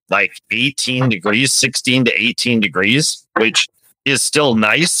only like 18 degrees, 16 to 18 degrees, which is still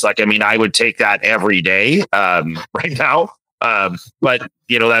nice. Like, I mean, I would take that every day right now. But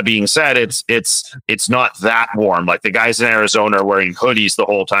that being said, it's not that warm. Like, the guys in Arizona are wearing hoodies the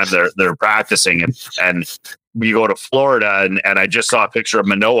whole time they're practicing, and you go to Florida and I just saw a picture of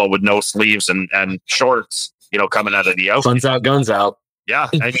Manoah with no sleeves and shorts, coming out of the outfit. Guns out, guns out. Yeah,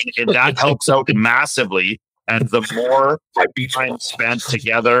 I mean, that helps out massively. And the more time spent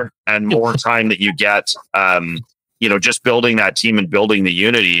together and more time that you get, just building that team and building the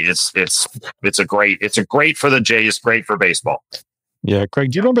unity, it's great for the Jays, great for baseball. Yeah,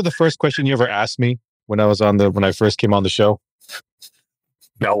 Craig, do you remember the first question you ever asked me when I first came on the show?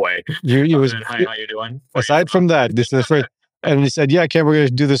 No way. You was, hi, how you doing? Aside from that, this is the first, and he said, "Yeah, Ken, we're going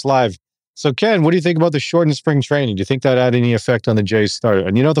to do this live." So, Ken, what do you think about the shortened spring training? Do you think that had any effect on the Jays' start?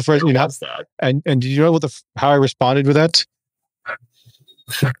 And the first, and did you know how I responded with that?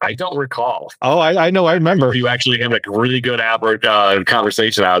 I don't recall. Oh, I know. I remember. You actually have a really good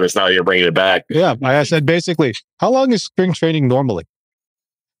conversation out of this now that you're bringing it back. Yeah. I said, basically, how long is spring training normally?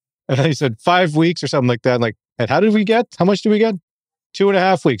 And he said 5 weeks or something like that. Like, and how much did we get?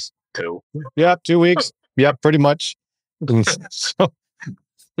 2.5 weeks. 2. Yep. 2 weeks. Yep. Pretty much. So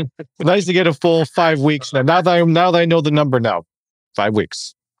nice to get a full 5 weeks. Now that I know the number now, 5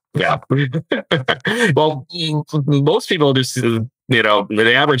 weeks. Yeah. Well, most people just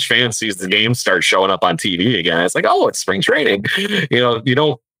the average fan sees the games start showing up on TV again. It's like, oh, it's spring training. You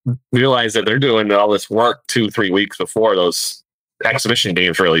don't realize that they're doing all this work 2-3 weeks before those exhibition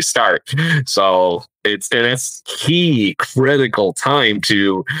games really start. So it's key critical time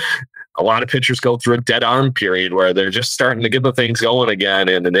to a lot of pitchers go through a dead arm period where they're just starting to get the things going again.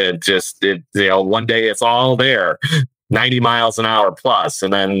 And then one day it's all there, 90 miles an hour plus.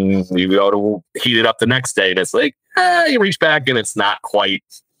 And then you go to heat it up the next day and it's like, you reach back and it's not quite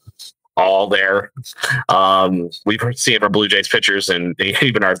all there. We've seen our Blue Jays pitchers and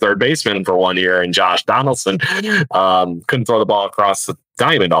even our third baseman for 1 year, and Josh Donaldson couldn't throw the ball across the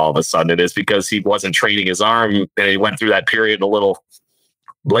diamond all of a sudden. It is because he wasn't training his arm, and he went through that period a little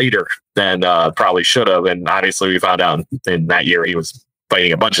later than probably should have. And obviously we found out in that year he was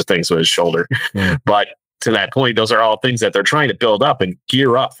fighting a bunch of things with his shoulder. But to that point, those are all things that they're trying to build up and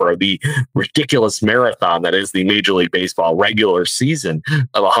gear up for the ridiculous marathon that is the Major League Baseball regular season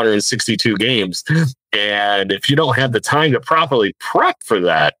of 162 games. And if you don't have the time to properly prep for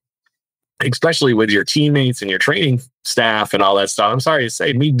that, especially with your teammates and your training staff and all that stuff, I'm sorry to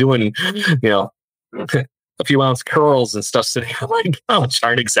say, me doing, a few ounce curls and stuff sitting on my couch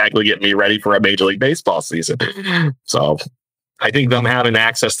aren't exactly getting me ready for a Major League Baseball season. So I think them having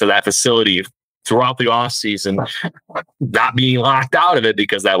access to that facility throughout the off season, not being locked out of it,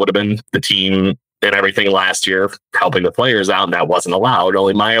 because that would have been the team and everything last year, helping the players out, and that wasn't allowed.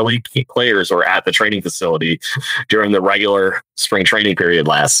 Only minor league players were at the training facility during the regular spring training period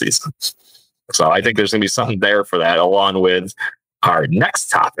last season. So I think there's going to be something there for that, along with our next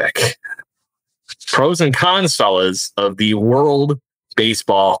topic. Pros and cons, fellas, of the World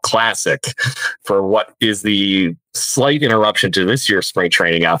Baseball Classic for what is the slight interruption to this year's spring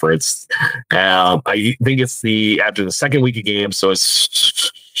training efforts. I think it's after the second week of games, so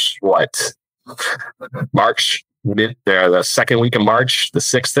it's March, the second week of March, the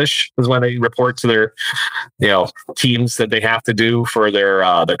 6th-ish is when they report to their teams that they have to do for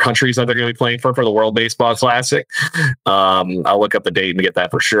their countries that they're going to be playing for the World Baseball Classic. I'll look up the date and get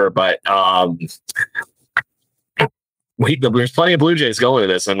that for sure, but there's plenty of Blue Jays going to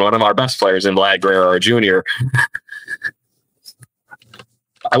this, and one of our best players in Vlad Guerrero Jr.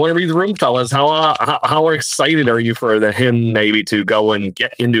 I want to read the room, fellas. How excited are you for him maybe to go and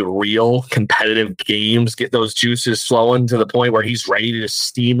get into real competitive games, get those juices flowing to the point where he's ready to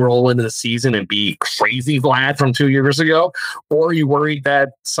steamroll into the season and be crazy Vlad from 2 years ago? Or are you worried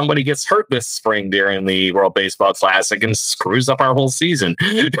that somebody gets hurt this spring during the World Baseball Classic and screws up our whole season?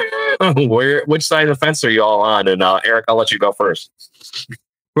 Which side of the fence are you all on? And Eric, I'll let you go first.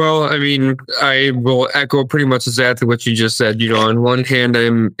 Well, I mean, I will echo pretty much exactly what you just said. On one hand,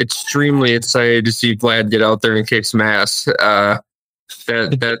 I'm extremely excited to see Vlad get out there and kick some ass. That's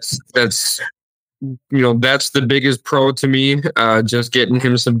the biggest pro to me. Just getting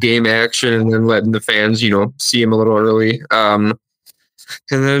him some game action and then letting the fans, see him a little early. And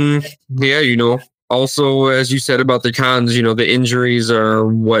then, also, as you said about the cons, the injuries are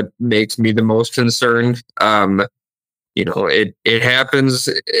what makes me the most concerned. It happens.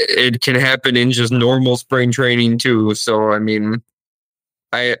 It can happen in just normal spring training too. So, I mean,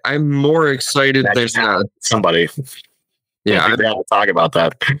 I'm more excited than somebody. Yeah, I'm to talk about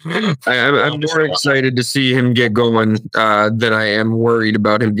that. I'm more excited to see him get going than I am worried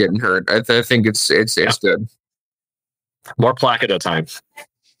about him getting hurt. I think it's good. More Placido time.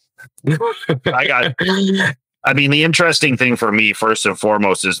 I mean, the interesting thing for me, first and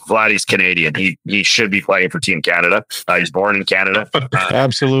foremost, is Vladdy's Canadian. He should be playing for Team Canada. He's born in Canada.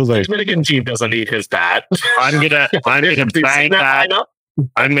 Absolutely. The Dominican team doesn't need his bat. I'm gonna bang that.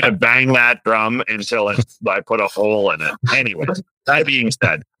 I'm gonna bang that drum until I put a hole in it. Anyways, that being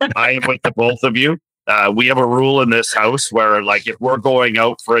said, I am with the both of you. We have a rule in this house where, like, if we're going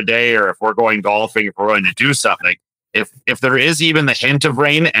out for a day or if we're going golfing, if we're going to do something, if there is even the hint of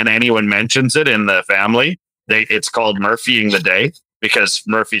rain and anyone mentions it in the family, it's called Murphying the day, because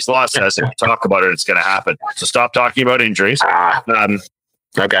Murphy's Law says if you talk about it, it's going to happen. So stop talking about injuries.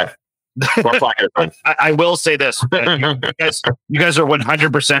 Okay. I will say this. You guys are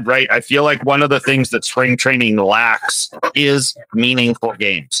 100% right. I feel like one of the things that spring training lacks is meaningful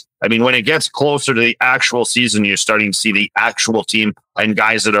games. I mean, when it gets closer to the actual season, you're starting to see the actual team and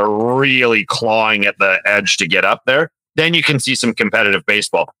guys that are really clawing at the edge to get up there. Then you can see some competitive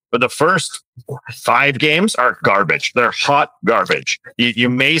baseball. But the first 5 games are garbage. They're hot garbage. You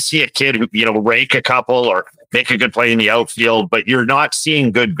may see a kid who, rake a couple or make a good play in the outfield, but you're not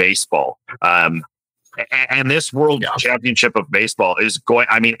seeing good baseball. And this World Championship of Baseball is going,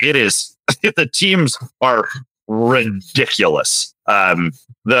 I mean, it is, the teams are ridiculous. I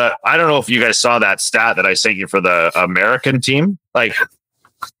don't know if you guys saw that stat that I sent you for the American team. Like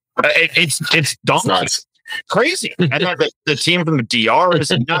it's donkey crazy. And then the team from the DR is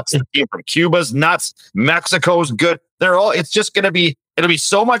nuts. The team from Cuba's nuts. Mexico's good. It's just going to be, it'll be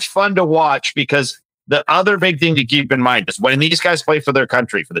so much fun to watch, because the other big thing to keep in mind is when these guys play for their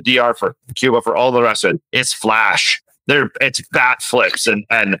country, for the DR, for Cuba, for all the rest of it, it's flash. It's bat flips and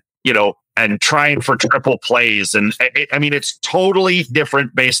trying for triple plays. And it's totally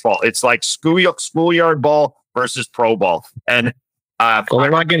different baseball. It's like schoolyard ball versus pro ball. And they're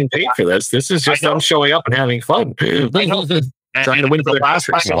not getting paid for this. This is just them showing up and having fun. I know. Trying to win for the last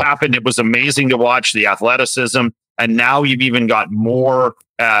time it happened, it was amazing to watch the athleticism. And now you've even got more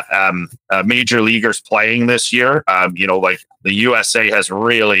major leaguers playing this year. Like the USA has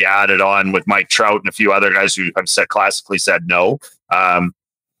really added on with Mike Trout and a few other guys who have classically said no.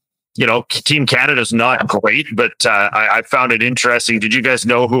 Team Canada's not great, but I found it interesting. Did you guys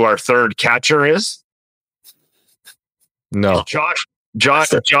know who our third catcher is? No. Josh.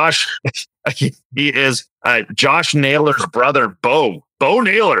 He is Josh Naylor's brother, Bo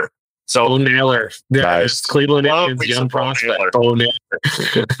Naylor. So Bo Naylor, nice. Cleveland Indians young prospect. Bo Naylor,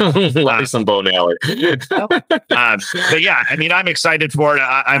 love some Bo Naylor. But yeah, I'm excited for it.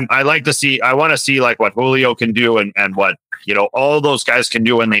 I like to see. I want to see like what Julio can do and what all those guys can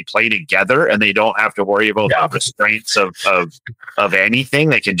do when they play together, and they don't have to worry about the restraints of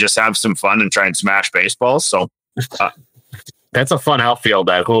anything. They can just have some fun and try and smash baseballs. So. That's a fun outfield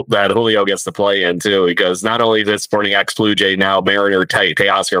that Julio gets to play in too, because not only is it supporting ex-Blue Jay, now Mariner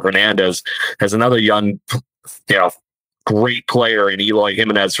Teoscar Hernandez has another young, great player in Eloy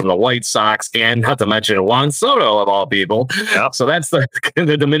Jimenez from the White Sox, and not to mention Juan Soto of all people. Yep. So that's the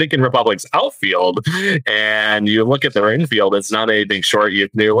Dominican Republic's outfield. And you look at their infield, it's not anything short. You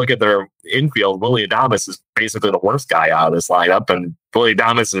look at their infield, Willie Adames is basically the worst guy out of this lineup, and Willie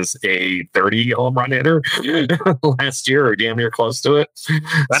Adames is a 30 home run hitter last year, or damn near close to it.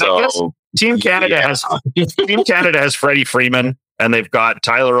 So Team Canada has Freddie Freeman, and they've got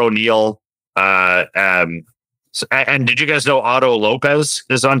Tyler O'Neill. And did you guys know Otto Lopez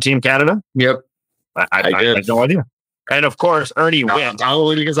is on Team Canada? Yep. I had no idea. And of course, Ernie Wynn.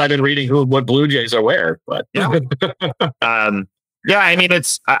 Probably because I've been reading what Blue Jays are where. But yeah.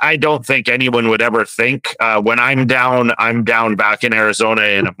 I don't think anyone would ever think when I'm down back in Arizona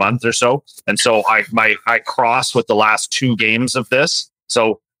in a month or so. And so I cross with the last two games of this.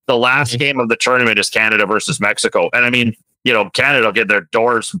 So the last game of the tournament is Canada versus Mexico. And Canada will get their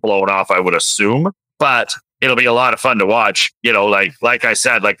doors blown off, I would assume, but it'll be a lot of fun to watch. Like I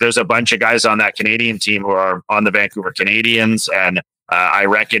said, there's a bunch of guys on that Canadian team who are on the Vancouver Canadians, and I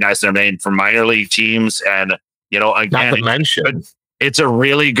recognize their name from minor league teams. And again, it's a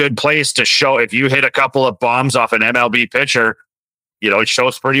really good place to show if you hit a couple of bombs off an MLB pitcher. It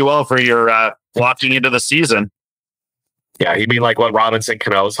shows pretty well for your walking into the season. Yeah, you mean like what Robinson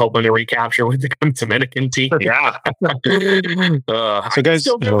Cano is hoping to recapture with the Dominican team? Yeah. So guys,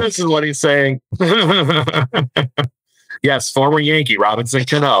 this is what he's saying. Yes, former Yankee Robinson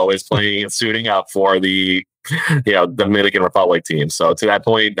Cano is playing and suiting up for the Dominican Republic team. So to that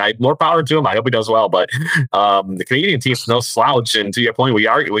point, more power to him. I hope he does well. But the Canadian team's no slouch. And to your point,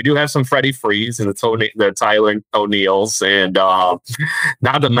 we do have some Freddie Freeze and the Tyler O'Neills, and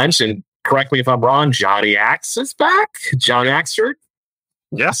not to mention, correct me if I'm wrong, Johnny Axe is back. John Axford.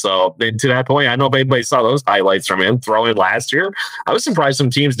 Yeah. So to that point, I know everybody saw those highlights from him throwing last year. I was surprised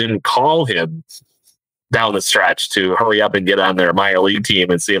some teams didn't call him down the stretch to hurry up and get on their minor league team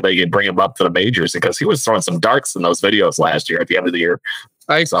and see if they can bring him up to the majors, because he was throwing some darks in those videos last year at the end of the year.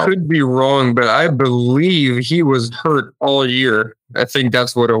 I could be wrong, but I believe he was hurt all year. I think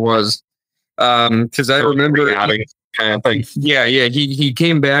that's what it was. Because I remember having kind of thing. Yeah. He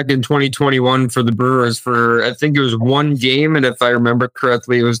came back in 2021 for the Brewers for, I think it was one game, and if I remember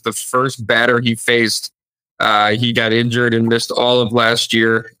correctly, it was the first batter he faced. He got injured and missed all of last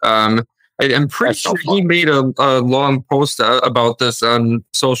year. I'm pretty sure he made a long post about this on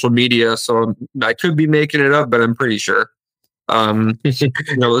social media, so I could be making it up, but I'm pretty sure.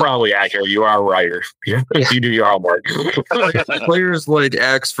 Probably accurate. You are a writer. Yeah, you do your homework. Players like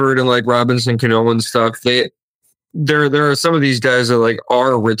Axford and like Robinson Cano and stuff, there are some of these guys that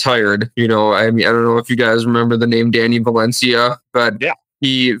are retired. I don't know if you guys remember the name Danny Valencia, but yeah,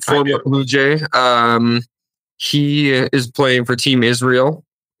 he former Blue Jay. He is playing for Team Israel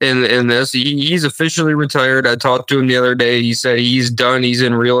in this. He's officially retired. I talked to him the other day. He said he's done. He's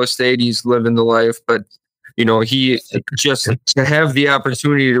in real estate. He's living the life, but he just to have the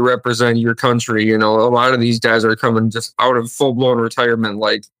opportunity to represent your country. A lot of these guys are coming just out of full blown retirement.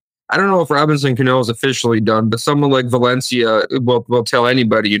 I don't know if Robinson Cano is officially done, but someone like Valencia will tell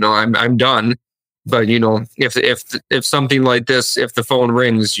anybody, I'm done. But if something like this, if the phone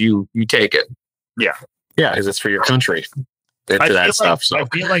rings, you take it. Yeah, because it's for your country. Into that stuff. So I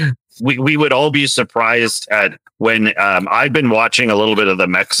feel like we would all be surprised at when I've been watching a little bit of the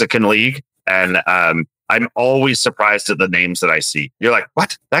Mexican League, and I'm always surprised at the names that I see. You're like,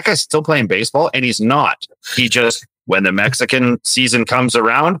 what? That guy's still playing baseball? And he's not. He just, when the Mexican season comes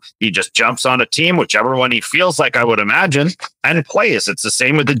around, he just jumps on a team, whichever one he feels like, I would imagine, and plays. It's the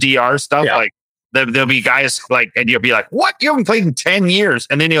same with the DR stuff. Yeah. Like, there'll be guys like, and you'll be like, what? You haven't played in 10 years.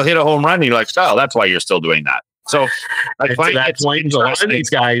 And then you'll hit a home run and you're like, oh, that's why you're still doing that. So I find that point, a lot of these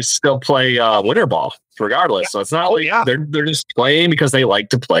guys still play winter ball regardless. So it's not like they're just playing because they like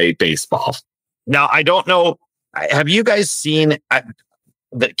to play baseball. Now, I don't know. Have you guys seen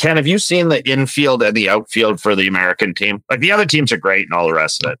Ken, have you seen the infield and the outfield for the American team? Like, the other teams are great and all the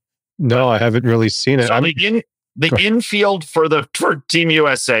rest of it. No, I haven't really seen it. So the infield for Team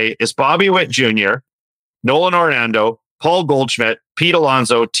USA is Bobby Witt Jr., Nolan Orlando, Paul Goldschmidt, Pete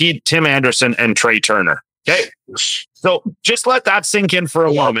Alonso, Tim Anderson, and Trey Turner. Okay. So just let that sink in for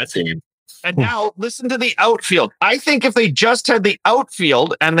a moment. And now listen to the outfield. I think if they just had the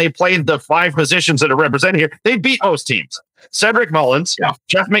outfield and they played the 5 positions that are represented here, they'd beat most teams. Cedric Mullins,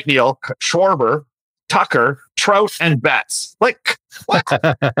 Jeff McNeil, Schwarber, Tucker, Trout, and Betts. Like, what?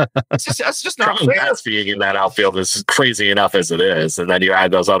 That's just not fair. Betts being in that outfield is crazy enough as it is. And then you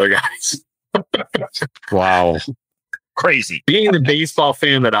add those other guys. Wow. Crazy. Being the baseball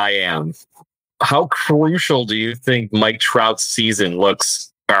fan that I am, how crucial do you think Mike Trout's season looks?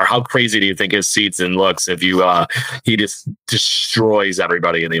 Or how crazy do you think his season looks if he just destroys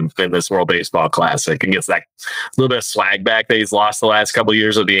everybody in this World Baseball Classic and gets that little bit of swag back that he's lost the last couple of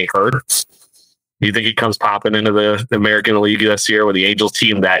years of being hurt? Do you think he comes popping into the American League this year with the Angels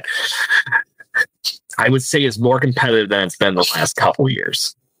team that I would say is more competitive than it's been the last couple of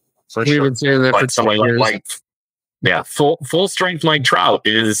years? For sure. We've been saying that for somebody like full strength Mike Trout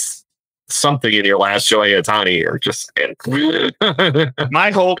is something in your last Shohei Ohtani or just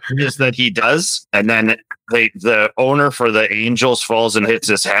my hope is that he does, and then the owner for the Angels falls and hits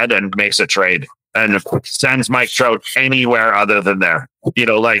his head and makes a trade and sends Mike Trout anywhere other than there.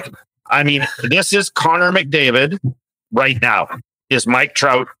 This is Connor McDavid right now. Is Mike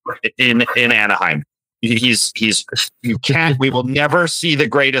Trout in Anaheim? We will never see the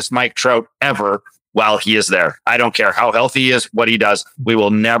greatest Mike Trout ever while he is there. I don't care how healthy he is, what he does. We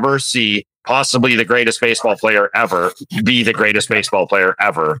will never see possibly the greatest baseball player ever be the greatest baseball player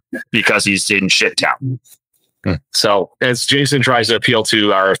ever because he's in shit town. So as Jason tries to appeal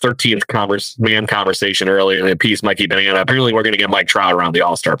to our 13th man conversation earlier in the piece, Mikey Banana, apparently we're going to get Mike Trout around the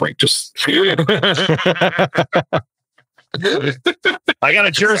All-Star break. Just I got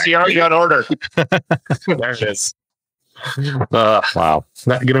a jersey already on order. There it is. Wow.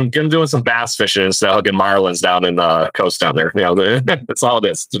 Get him doing some bass fishing instead of hooking marlins down in the coast down there. That's all it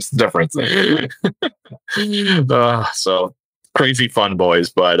is. Just difference. So crazy fun, boys.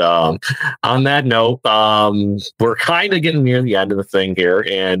 But on that note, we're kind of getting near the end of the thing here,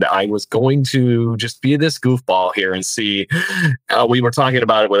 and I was going to just be this goofball here and see. We were talking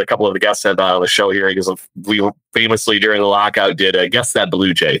about it with a couple of the guests on the show here because we famously during the lockout did a Guess That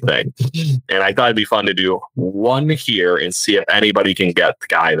Blue Jay thing, and I thought it'd be fun to do one here and see if anybody can get the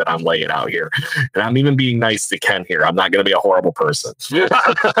guy that I'm laying out here. And I'm even being nice to Ken here. I'm not going to be a horrible person.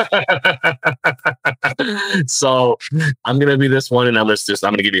 So I'm going to be this one, and I'm going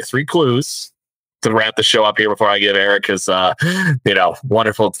to give you 3 clues to wrap the show up here before I give Eric his,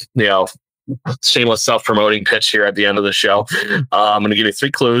 wonderful, shameless self-promoting pitch here at the end of the show. I'm going to give you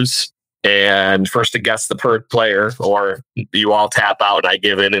 3 clues, and first to guess the per player, or you all tap out and I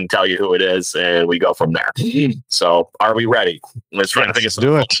give in and tell you who it is, and we go from there. So are we ready? Let's try to think of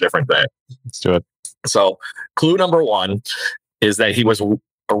something different thing. Let's do it. So clue number 1 is that he was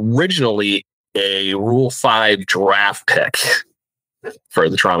originally a Rule 5 draft pick for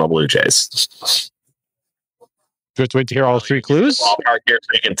the Toronto Blue Jays. Do you have to wait to hear all 3 clues? Ballpark here,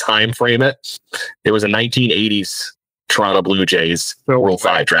 so you can time frame it. It was a 1980s Toronto Blue Jays Rule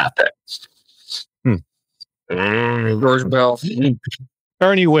 5 draft pick. George Bell.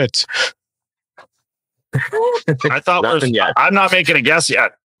 Ernie Witt. I thought I'm not making a guess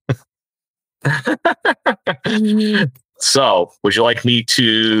yet. So, would you like me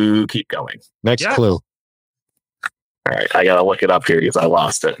to keep going? Next clue. All right, I gotta look it up here because I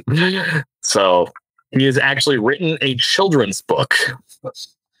lost it. So, he has actually written a children's book.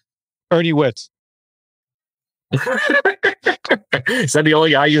 Ernie Witt. Is that the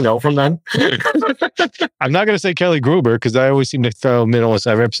only guy you know from then? I'm not going to say Kelly Gruber because I always seem to throw him in almost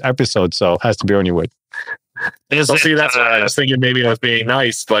every episode, so it has to be Ernie Witt. See, that's what I was thinking. Maybe I was being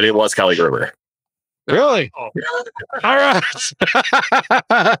nice, but it was Kelly Gruber. Really? Oh. All right.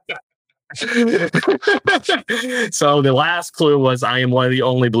 So the last clue was I am one of the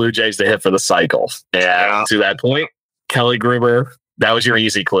only Blue Jays to hit for the cycle. And to that point, Kelly Gruber, that was your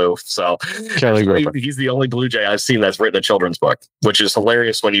easy clue. So Kelly Gruber. he's the only Blue Jay I've seen that's written a children's book, which is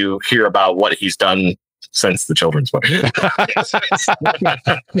hilarious when you hear about what he's done since the children's book. I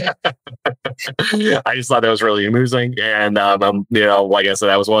just thought that was really amusing. And, like I said,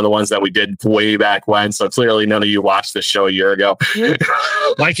 that was one of the ones that we did way back when. So clearly none of you watched this show a year ago.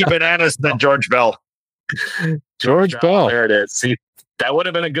 Mikey Bananas, then George Bell. George Bell. There it is. See, that would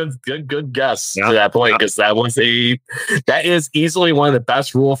have been a good guess Yeah. to that point, because that is easily one of the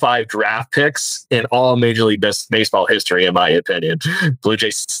best Rule 5 draft picks in all Major League Baseball history, in my opinion. Blue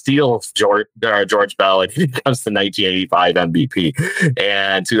Jays steals George Bell, and he becomes the 1985 MVP.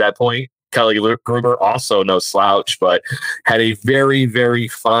 And to that point, Kelly Gruber, also no slouch, but had a very, very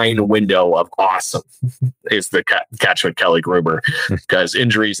fine window of awesome is the catch with Kelly Gruber, because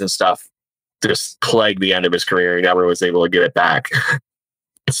injuries and stuff just plagued the end of his career. He never was able to get it back.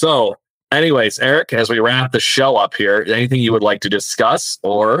 So, anyways, Eric, as we wrap the show up here, anything you would like to discuss,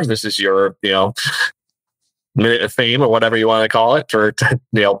 or this is your, minute of fame or whatever you want to call it, for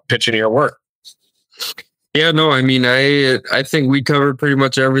pitching your work? Yeah, no, I mean, I think we covered pretty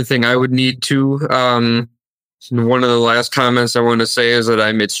much everything I would need to. One of the last comments I want to say is that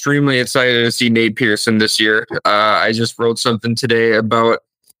I'm extremely excited to see Nate Pearson this year. I just wrote something today about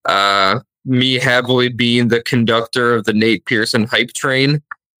me heavily being the conductor of the Nate Pearson hype train.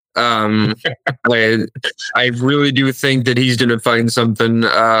 I really do think that he's going to find something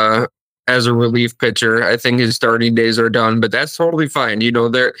as a relief pitcher. I think his starting days are done, but that's totally fine.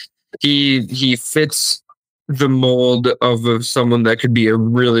 He fits the mold of someone that could be a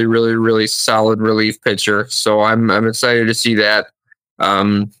really, really, really solid relief pitcher. So I'm excited to see that.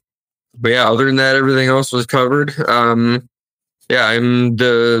 But yeah, other than that, everything else was covered. Yeah, I'm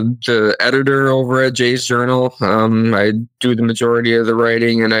the editor over at Jay's Journal. I do the majority of the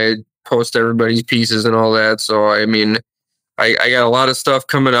writing, and I post everybody's pieces and all that. So, I mean, I got a lot of stuff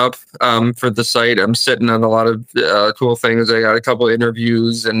coming up for the site. I'm sitting on a lot of cool things. I got a couple of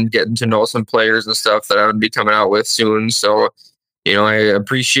interviews and getting to know some players and stuff that I'm going to be coming out with soon. So, I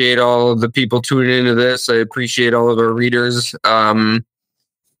appreciate all of the people tuning into this. I appreciate all of our readers.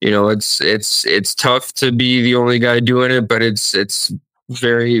 It's tough to be the only guy doing it, but it's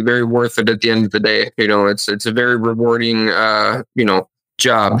very, very worth it at the end of the day. It's a very rewarding,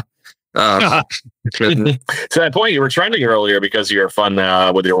 job. To that point, you were trending earlier because you were fun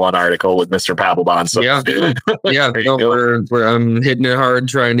with your one article with Mr. Papelbon. So yeah, I'm hitting it hard,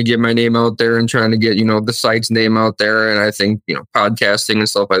 trying to get my name out there and trying to get the site's name out there. And I think podcasting and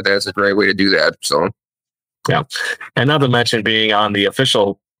stuff like that is a great way to do that. So yeah, and not to mention being on the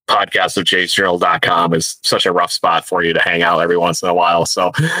official podcast of JaysJournal.com is such a rough spot for you to hang out every once in a while.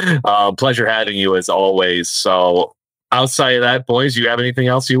 So pleasure having you as always. So outside of that, boys, you have anything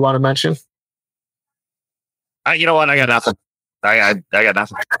else you want to mention? You know what? I got nothing. I got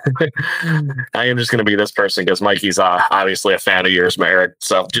nothing. I am just going to be this person because Mikey's obviously a fan of yours, Eric.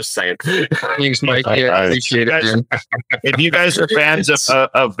 So just saying. Thanks, Mike. Yeah, I appreciate it, man. If you guys are fans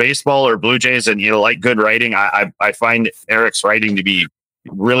of baseball or Blue Jays and you like good writing, I find Eric's writing to be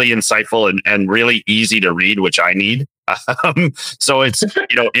really insightful and really easy to read, which I need. So it's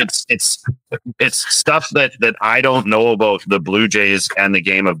stuff that I don't know about the Blue Jays and the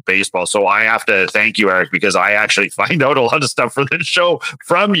game of baseball. So I have to thank you, Eric, because I actually find out a lot of stuff for this show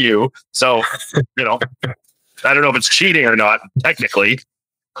from you. So, I don't know if it's cheating or not, technically,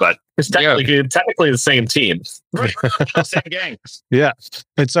 but it's technically the same team. Same gang. Yeah.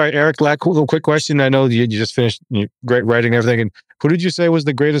 And sorry, Eric, little quick question. I know you just finished great writing and everything. And who did you say was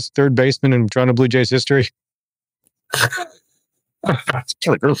the greatest third baseman in Toronto Blue Jays history?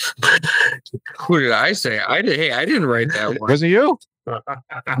 Kelly Gruber. Who did I say? I didn't write that one. Was it you?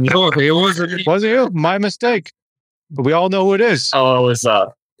 No, it wasn't. Was it you? My mistake. But we all know who it is. Oh,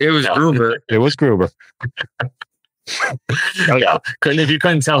 It was Gruber. It was Gruber. yeah. If you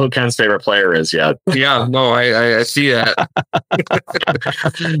couldn't tell who Ken's favorite player is yet. Yeah, no, I see that.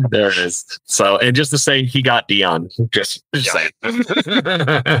 There it is. So, and just to say, he got Dion. Just saying.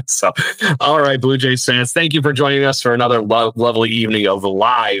 So, all right, Blue Jays fans, thank you for joining us for another lovely evening of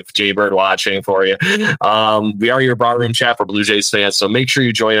live Jaybird watching for you. We are your barroom chat for Blue Jays fans, so make sure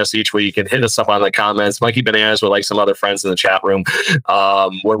you join us each week and hit us up on the comments. Mikey Bananas would like some other friends in the chat room.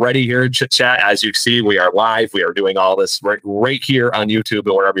 We're ready here to chat. As you see, we are live. We are doing all this right here on YouTube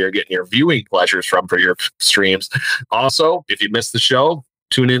or wherever you're getting your viewing pleasures from for your streams. Also, if you missed the show,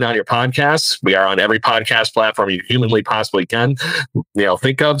 tune in on your podcasts. We are on every podcast platform you humanly possibly can,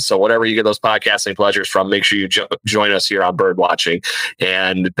 think of. So whatever you get those podcasting pleasures from, make sure you join us here on Bird Watching.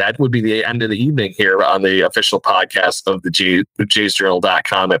 And that would be the end of the evening here on the official podcast of the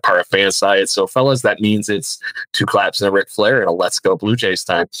JaysJournal.com at Part of Fanside. So fellas, that means it's 2 claps and a Ric Flair and a Let's Go Blue Jays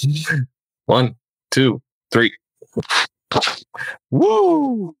time. 1, 2, 3.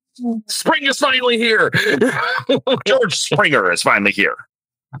 Woo! Spring is finally here. George Springer is finally here.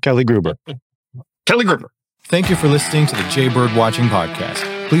 Kelly Gruber. Thank you for listening to the Jay Bird Watching Podcast.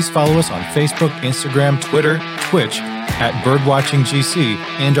 Please follow us on Facebook, Instagram, Twitter, Twitch at BirdwatchingGC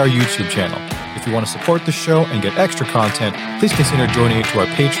and our YouTube channel. If you want to support the show and get extra content, please consider donating to our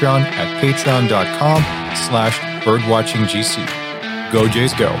Patreon at patreon.com/birdwatchinggc. Go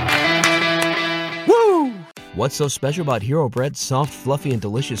Jays, go. What's so special about Hero Bread's soft, fluffy, and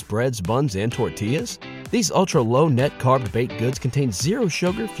delicious breads, buns, and tortillas? These ultra-low net-carb baked goods contain 0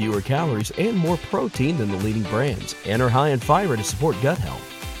 sugar, fewer calories, and more protein than the leading brands, and are high in fiber to support gut health.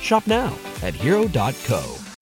 Shop now at Hero.co.